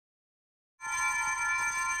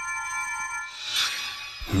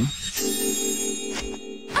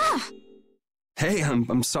 Ah! Hey,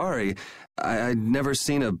 I'm sorry. I'd never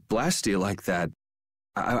seen a Blastia like that.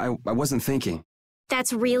 I wasn't thinking.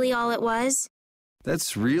 That's really all it was?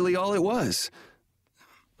 That's really all it was.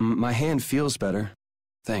 My hand feels better.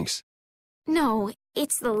 Thanks. No,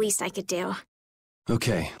 it's the least I could do.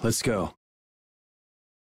 Okay, let's go.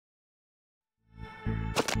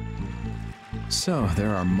 So,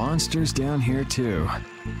 there are monsters down here too.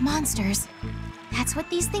 Monsters? That's what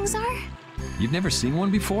these things are? You've never seen one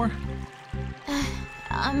before?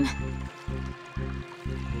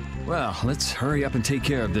 Well, let's hurry up and take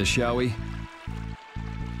care of this, shall we?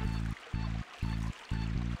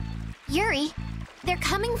 Yuri, they're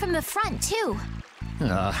coming from the front, too.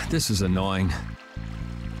 This is annoying.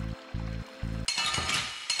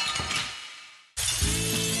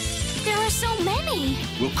 There are so many!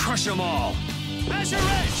 We'll crush them all! Azure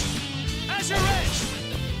Edge! Azure Edge!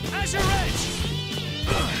 Azure Edge!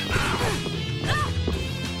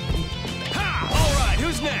 All right,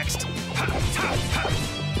 who's next?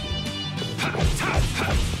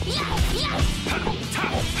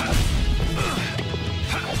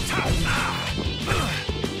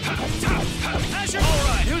 Azure! All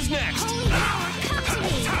right, who's next? Holy power, come to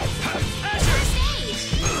me! Azure! First aid!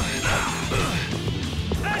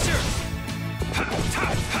 Azure!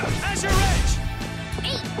 Azure Edge!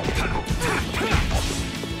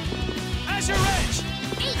 Azure Edge!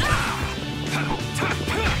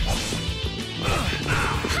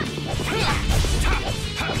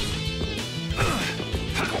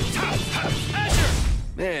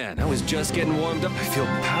 Man, I was just getting warmed up. I feel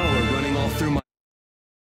power running all through my...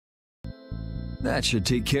 That should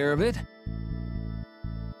take care of it.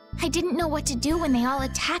 I didn't know what to do when they all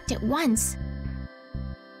attacked at once.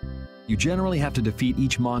 You generally have to defeat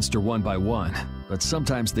each monster one by one, but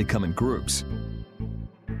sometimes they come in groups.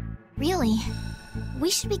 Really?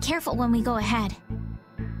 We should be careful when we go ahead.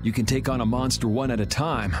 You can take on a monster one at a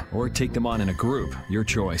time, or take them on in a group, your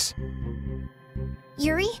choice.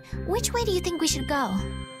 Yuri, which way do you think we should go?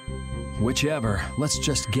 Whichever, let's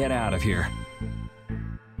just get out of here.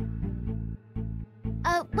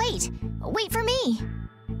 Wait for me!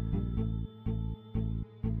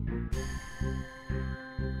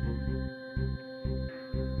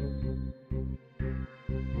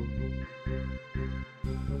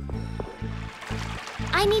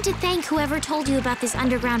 I need to thank whoever told you about this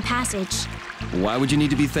underground passage. Why would you need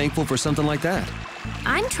to be thankful for something like that?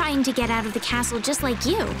 I'm trying to get out of the castle just like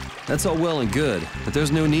you. That's all well and good, but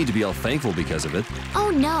there's no need to be all thankful because of it. Oh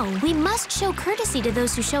no, we must show courtesy to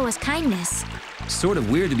those who show us kindness. Sort of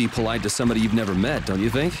weird to be polite to somebody you've never met, don't you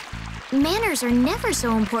think? Manners are never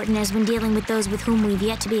so important as when dealing with those with whom we've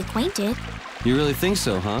yet to be acquainted. You really think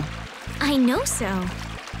so, huh? I know so.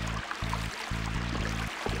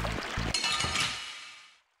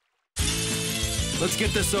 Let's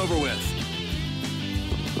get this over with.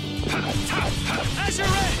 Azure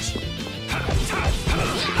Edge!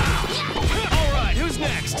 All right, who's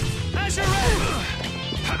next? Azure Edge!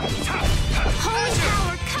 Holy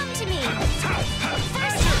power, come to me!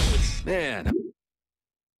 First aid! Man.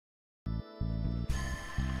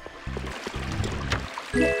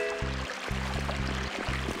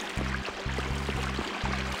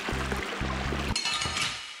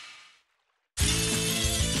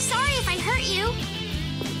 Sorry if I hurt you.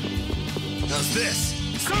 How's this?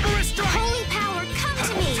 Cerberus strike! Holy power, come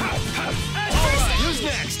to me! All right, who's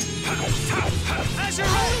next? Azure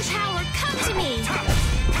Holy Edge! power, come to me!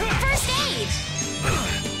 First aid!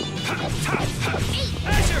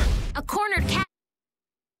 Azure! A cornered cat.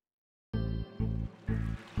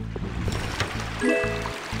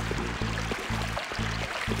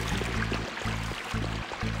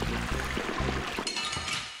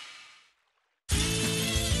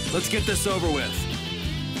 Let's get this over with.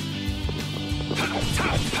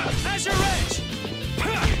 Azure Edge!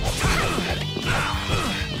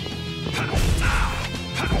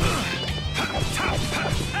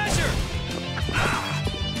 Azure!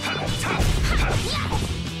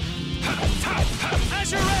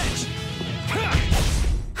 Azure Edge!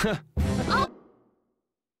 Oh.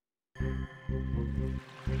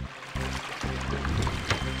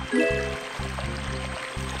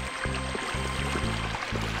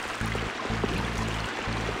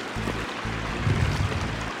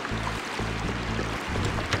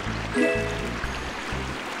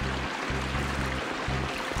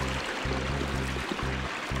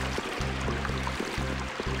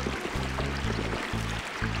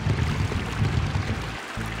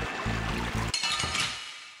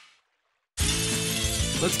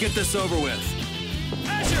 Let's get this over with.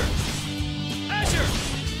 Azure! Azure!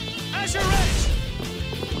 Azure Edge!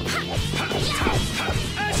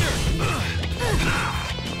 Azure!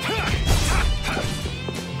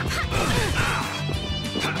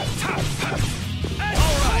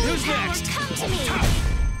 power, next? come to me!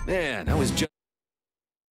 Man, I was just...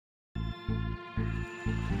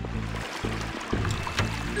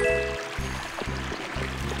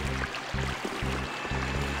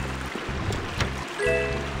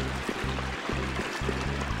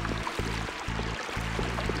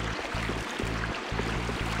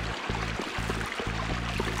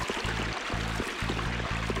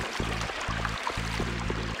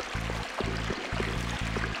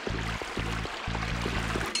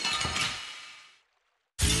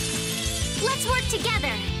 Let's work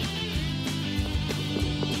together!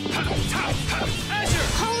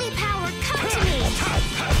 Holy power, come to me!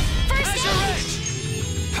 First aid!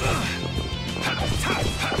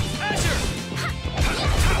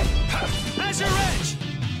 Azure Edge!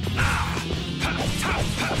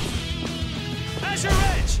 Azure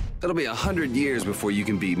Edge! It'll be 100 years before you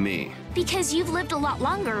can beat me. Because you've lived a lot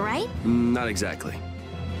longer, right? Not exactly.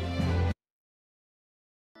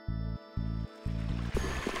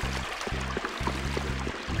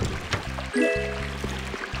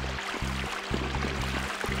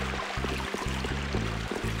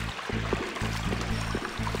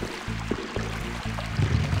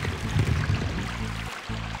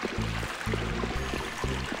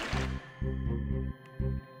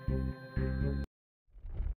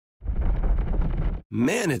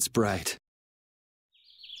 Man, it's bright.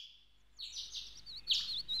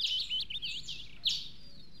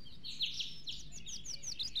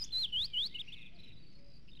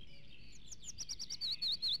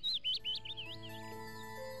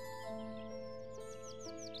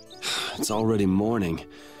 It's already morning.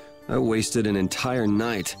 I wasted an entire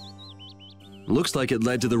night. Looks like it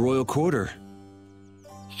led to the royal quarter.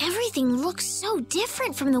 Everything looks so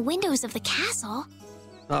different from the windows of the castle.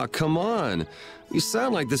 Aw, come on. You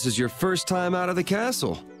sound like this is your first time out of the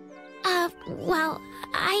castle. Well,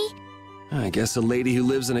 I guess a lady who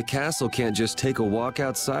lives in a castle can't just take a walk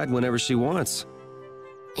outside whenever she wants.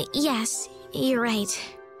 Yes, you're right.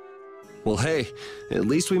 Well, hey, at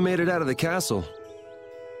least we made it out of the castle.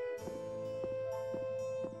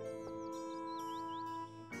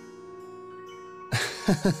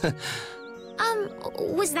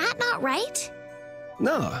 Was that not right?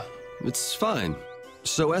 No, it's fine.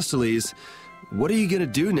 So, Estelise, what are you gonna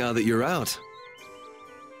do now that you're out?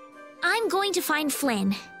 I'm going to find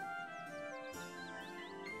Flynn.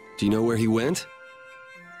 Do you know where he went?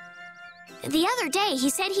 The other day, he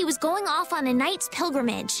said he was going off on a knight's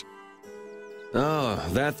pilgrimage. Oh,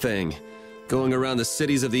 that thing. Going around the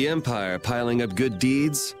cities of the Empire, piling up good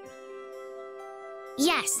deeds?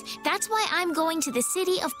 Yes, that's why I'm going to the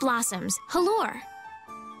City of Blossoms, Halure.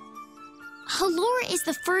 Halure is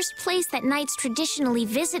the first place that knights traditionally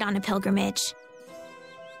visit on a pilgrimage.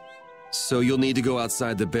 So you'll need to go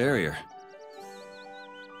outside the barrier.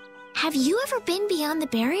 Have you ever been beyond the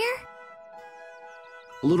barrier?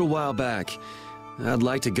 A little while back. I'd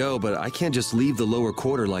like to go, but I can't just leave the lower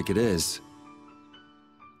quarter like it is.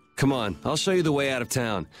 Come on, I'll show you the way out of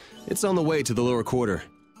town. It's on the way to the lower quarter.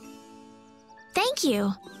 Thank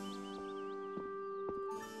you.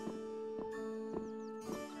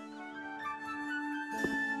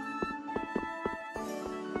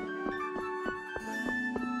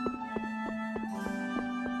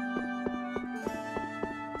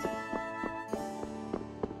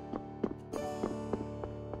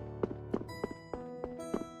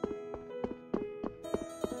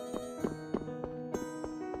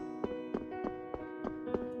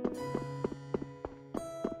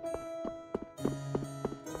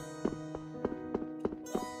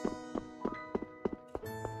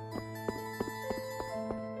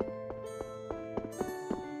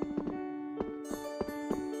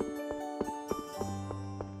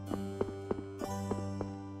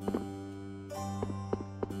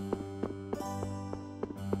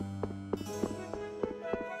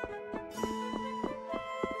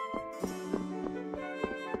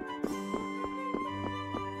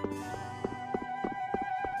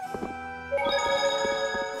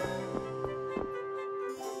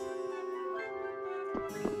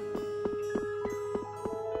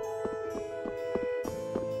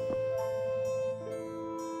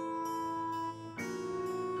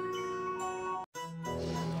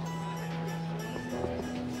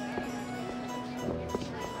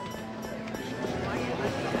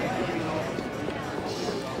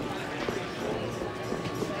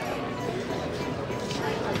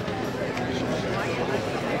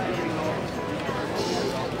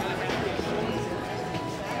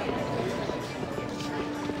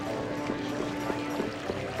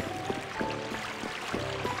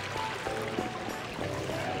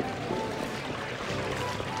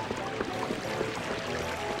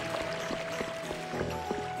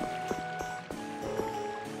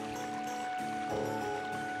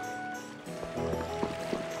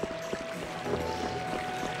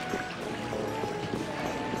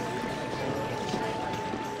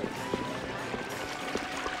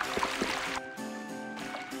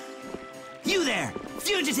 there!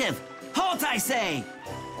 Fugitive! Halt, I say!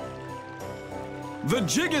 The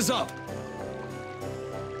jig is up!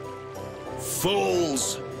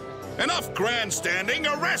 Fools! Enough grandstanding,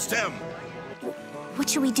 arrest him! What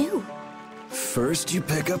should we do? First, you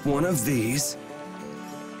pick up one of these.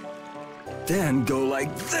 Then go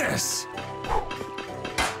like this.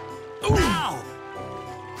 Ow!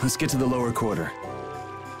 Let's get to the lower quarter.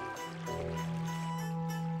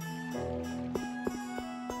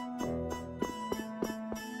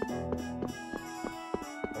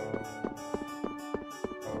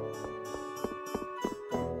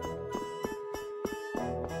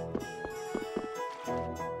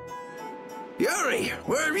 Yuri,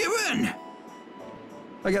 where have you been?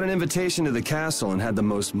 I got an invitation to the castle and had the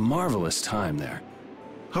most marvelous time there.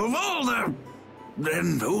 Of all the...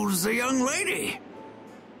 Then who's the young lady?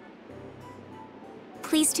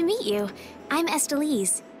 Pleased to meet you. I'm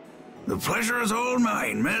Estelise. The pleasure is all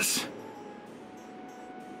mine, miss.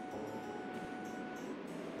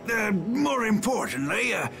 More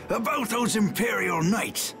importantly, about those Imperial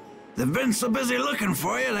Knights. They've been so busy looking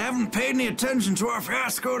for you, they haven't paid any attention to our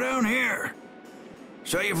fiasco down here.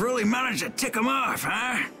 So you've really managed to tick them off,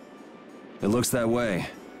 huh? It looks that way.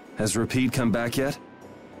 Has Repeat come back yet?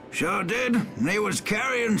 Sure did. He was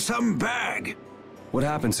carrying some bag. What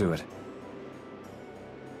happened to it?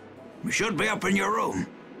 We should be up in your room.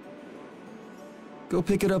 Go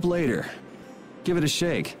pick it up later. Give it a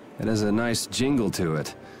shake. It has a nice jingle to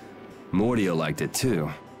it. Mordio liked it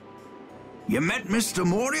too. You met Mr.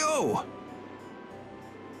 Mordio?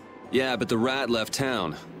 Yeah, but the rat left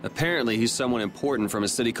town. Apparently he's someone important from a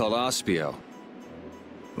city called Ospio.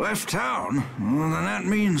 Left town? Well, then that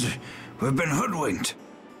means we've been hoodwinked.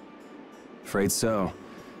 Afraid so.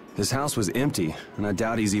 His house was empty, and I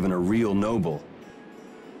doubt he's even a real noble.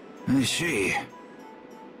 I see.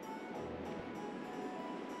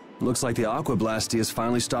 Looks like the Aqua Blastia's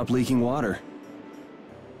finally stopped leaking water.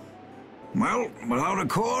 Well, without a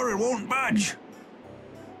core, it won't budge.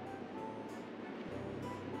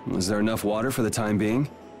 Is there enough water for the time being?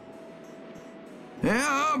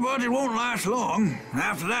 Yeah, but it won't last long.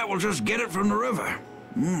 After that, we'll just get it from the river.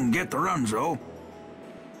 Get the runs, though.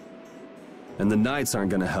 And the Knights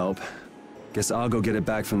aren't gonna help. Guess I'll go get it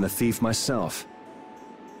back from the thief myself.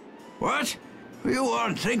 What? You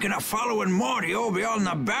aren't thinking of following Mordio beyond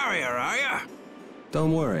the barrier, are you?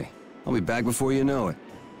 Don't worry. I'll be back before you know it.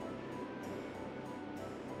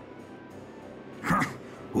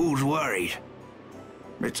 Who's worried?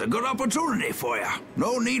 It's a good opportunity for you.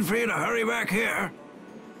 No need for you to hurry back here.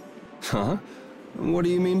 Huh? What do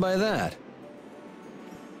you mean by that?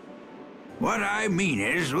 What I mean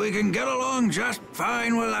is, we can get along just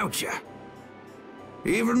fine without you.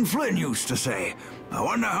 Even Flynn used to say, I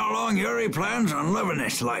wonder how long Yuri plans on living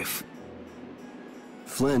this life.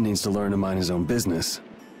 Flynn needs to learn to mind his own business.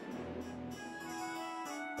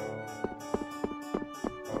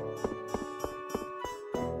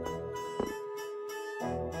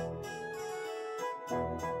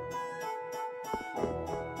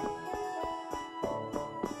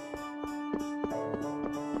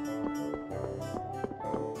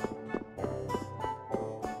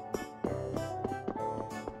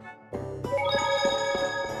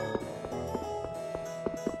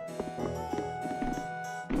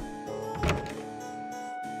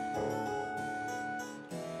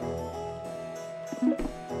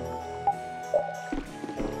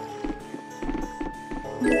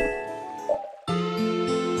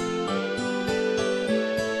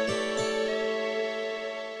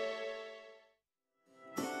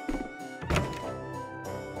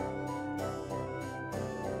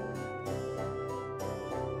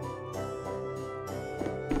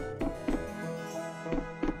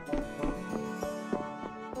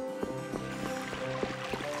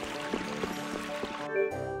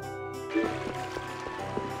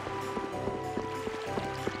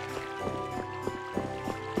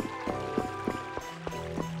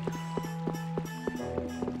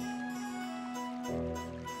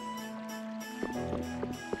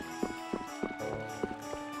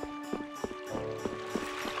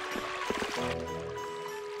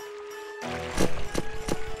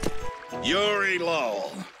 Yuri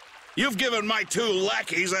Lowell, you've given my two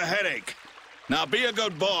lackeys a headache. Now be a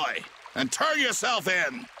good boy and turn yourself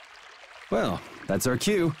in. Well, that's our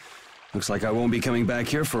cue. Looks like I won't be coming back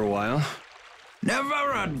here for a while.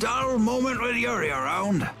 Never a dull moment with Yuri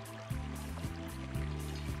around.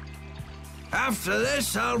 After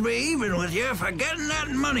this, I'll be even with you for getting that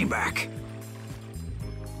money back.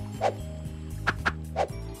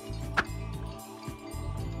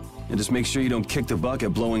 And just make sure you don't kick the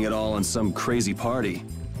bucket blowing it all on some crazy party.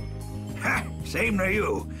 Ha! Same to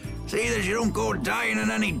you. See that you don't go dying in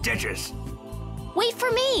any ditches. Wait for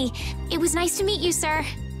me! It was nice to meet you, sir.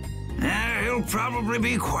 He'll probably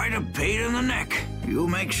be quite a pain in the neck. You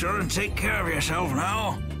make sure and take care of yourself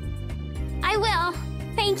now. I will.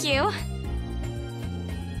 Thank you.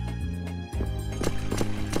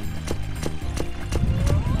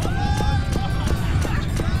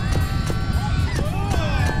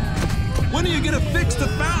 When are you gonna fix the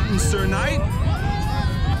fountain, Sir Knight?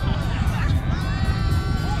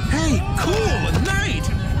 Hey, cool, a knight!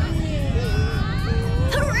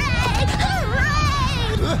 Hooray!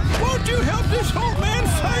 Hooray! Won't you help this old man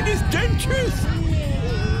find his dentures?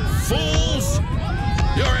 Fools!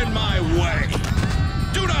 You're in my way.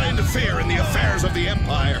 Do not interfere in the affairs of the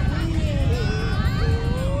Empire.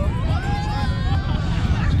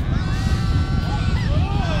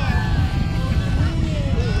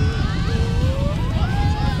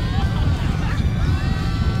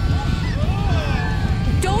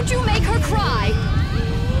 Don't you make her cry!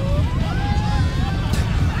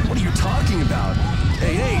 What are you talking about?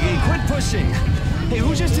 Hey, quit pushing! Hey,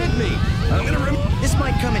 who just hit me? I'm gonna This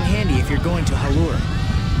might come in handy if you're going to Halur.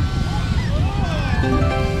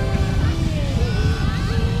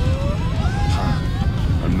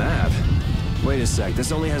 Huh. A map? Wait a sec,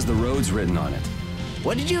 this only has the roads written on it.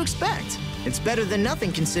 What did you expect? It's better than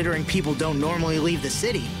nothing considering people don't normally leave the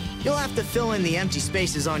city. You'll have to fill in the empty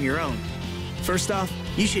spaces on your own. First off,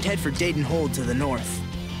 you should head for Dayton Hold to the north.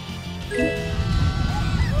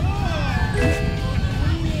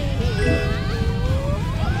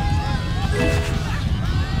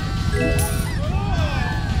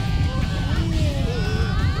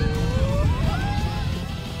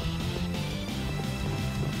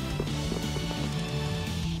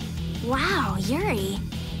 Wow, Yuri.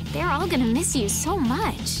 They're all gonna miss you so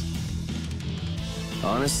much.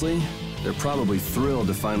 Honestly, they're probably thrilled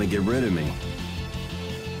to finally get rid of me.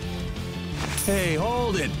 Hey,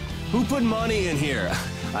 hold it! Who put money in here?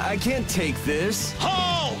 I can't take this.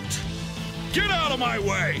 Halt! Get out of my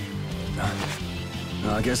way!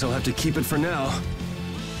 I guess I'll have to keep it for now.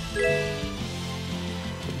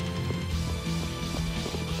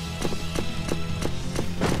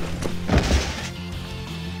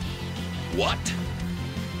 What?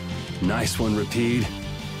 Nice one, Rapide.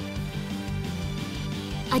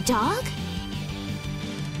 A dog?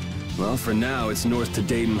 Well, for now, it's north to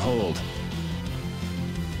Dayton Hold.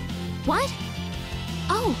 What?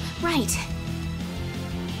 Oh, right.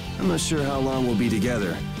 I'm not sure how long we'll be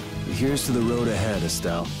together, but here's to the road ahead,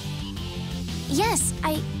 Estelle. Yes,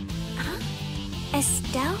 Huh?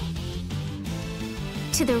 Estelle?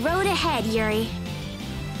 To the road ahead, Yuri.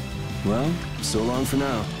 Well, so long for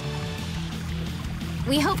now.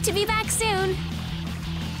 We hope to be back soon.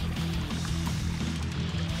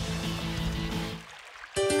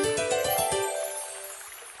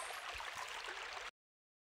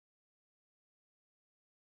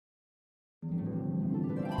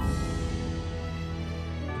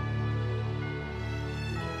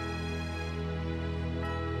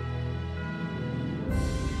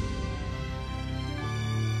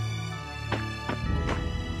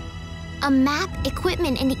 A map,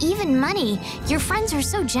 equipment, and even money. Your friends are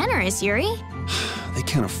so generous, Yuri. They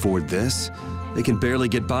can't afford this. They can barely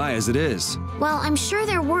get by as it is. Well, I'm sure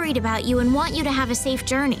they're worried about you and want you to have a safe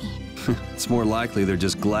journey. It's more likely they're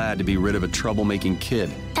just glad to be rid of a troublemaking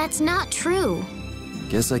kid. That's not true.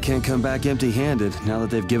 Guess I can't come back empty-handed now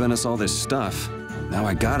that they've given us all this stuff. Now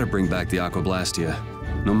I gotta bring back the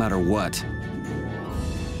Aquablastia, no matter what.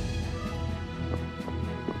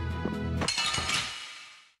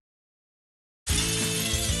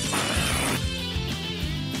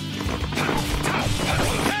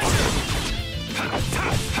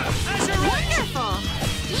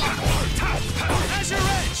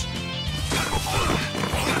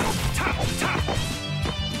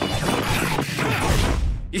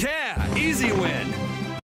 Yeah, easy win!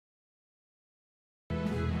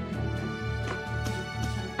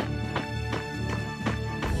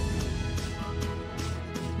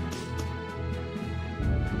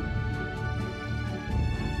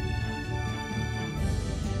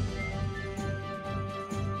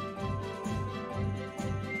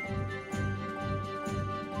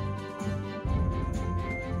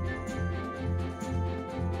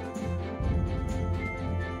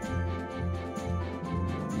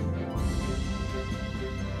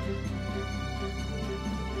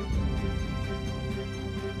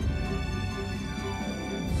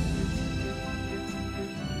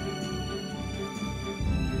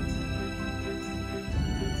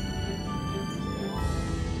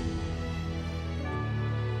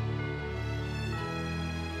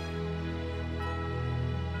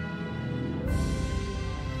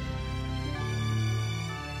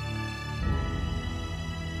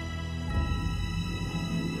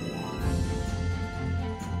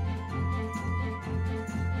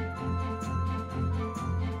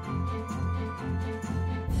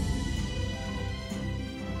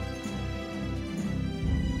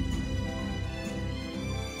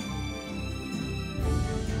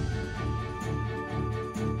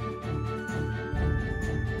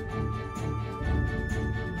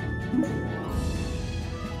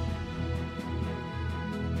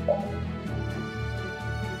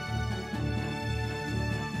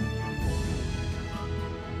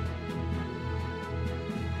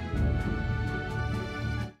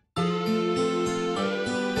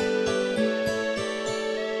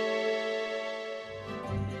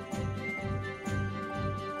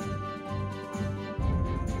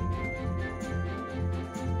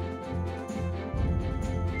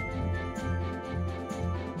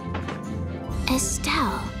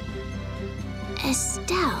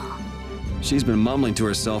 Estelle. She's been mumbling to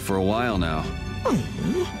herself for a while now.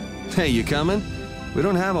 Hey, you coming? We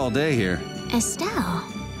don't have all day here. Estelle.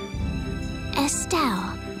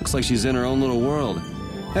 Looks like she's in her own little world.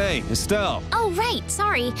 Hey, Estelle! Oh, right.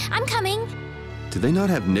 Sorry. I'm coming. Do they not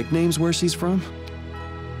have nicknames where she's from?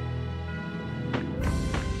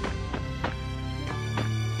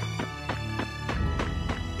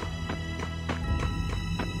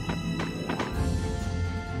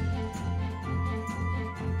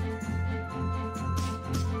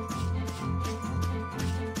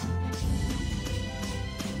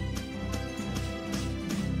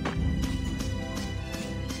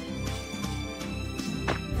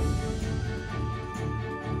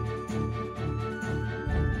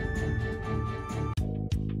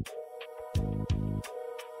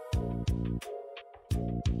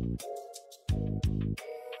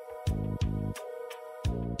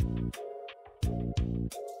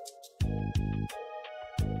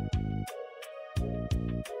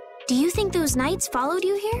 Do you think those knights followed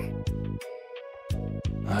you here?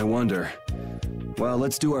 I wonder. Well,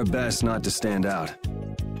 let's do our best not to stand out.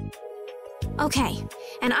 Okay,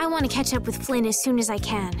 and I want to catch up with Flynn as soon as I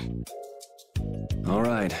can. All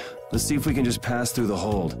right, let's see if we can just pass through the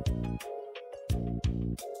hold.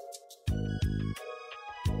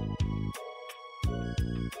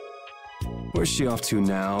 Where's she off to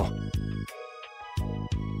now?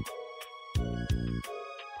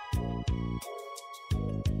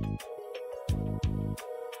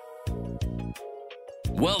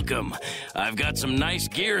 Welcome. I've got some nice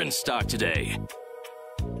gear in stock today.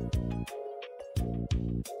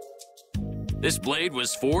 This blade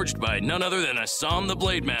was forged by none other than Assam the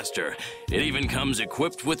Blade Master. It even comes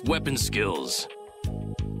equipped with weapon skills.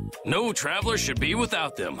 No traveler should be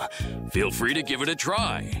without them. Feel free to give it a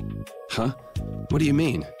try. Huh? What do you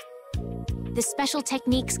mean? The special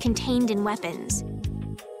techniques contained in weapons.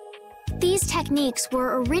 These techniques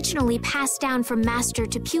were originally passed down from master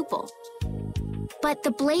to pupil. But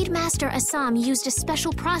the Blade Master Assam used a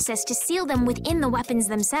special process to seal them within the weapons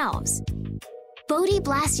themselves. Bodhi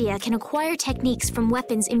Blastia can acquire techniques from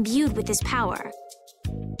weapons imbued with this power.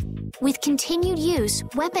 With continued use,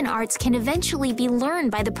 weapon arts can eventually be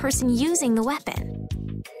learned by the person using the weapon.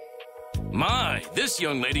 My, this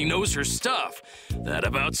young lady knows her stuff. That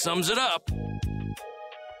about sums it up.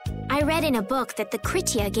 I read in a book that the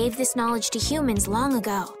Kritya gave this knowledge to humans long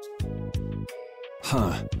ago.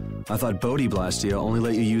 Huh. I thought Bodhi Blastia only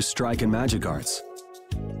let you use strike and magic arts.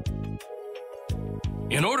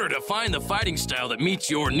 In order to find the fighting style that meets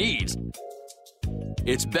your needs,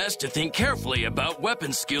 it's best to think carefully about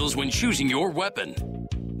weapon skills when choosing your weapon.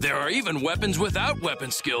 There are even weapons without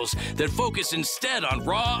weapon skills that focus instead on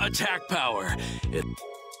raw attack power.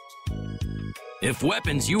 If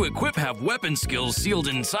weapons you equip have weapon skills sealed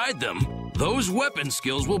inside them, those weapon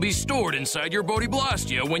skills will be stored inside your Bodhi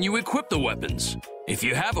Blastia when you equip the weapons. If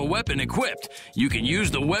you have a weapon equipped, you can use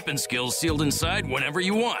the weapon skills sealed inside whenever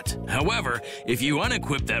you want. However, if you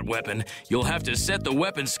unequip that weapon, you'll have to set the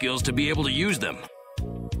weapon skills to be able to use them.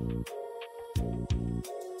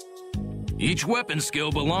 Each weapon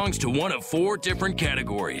skill belongs to one of 4 different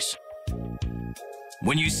categories.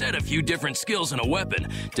 When you set a few different skills in a weapon,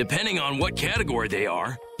 depending on what category they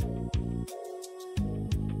are,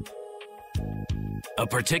 a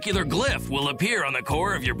particular glyph will appear on the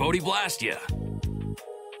core of your Bodhi Blastia.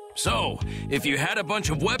 So, if you had a bunch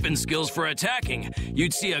of weapon skills for attacking,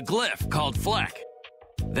 you'd see a glyph called Fleck.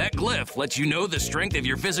 That glyph lets you know the strength of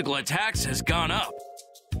your physical attacks has gone up.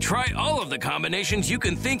 Try all of the combinations you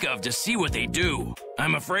can think of to see what they do.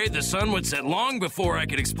 I'm afraid the sun would set long before I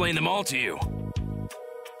could explain them all to you.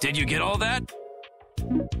 Did you get all that?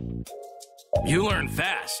 You learn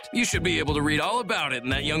fast. You should be able to read all about it in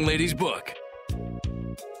that young lady's book.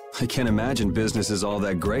 I can't imagine business is all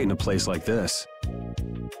that great in a place like this.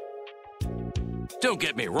 Don't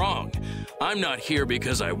get me wrong. I'm not here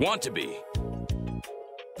because I want to be.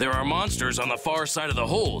 There are monsters on the far side of the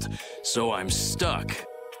hold, so I'm stuck.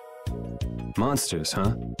 Monsters,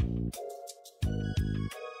 huh?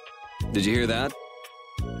 Did you hear that?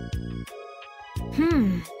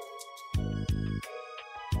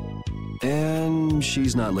 And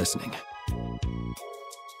she's not listening.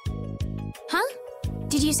 Huh?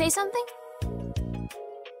 Did you say something?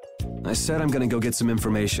 I said I'm gonna go get some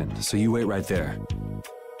information, so you wait right there.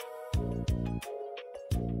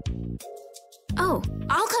 Oh,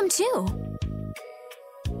 I'll come too.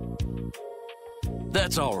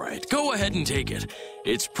 That's all right. Go ahead and take it.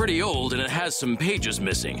 It's pretty old and it has some pages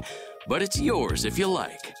missing, but it's yours if you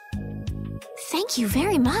like. Thank you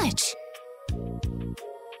very much.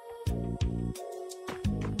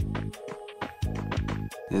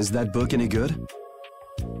 Is that book any good?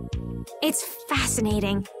 It's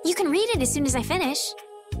fascinating. You can read it as soon as I finish.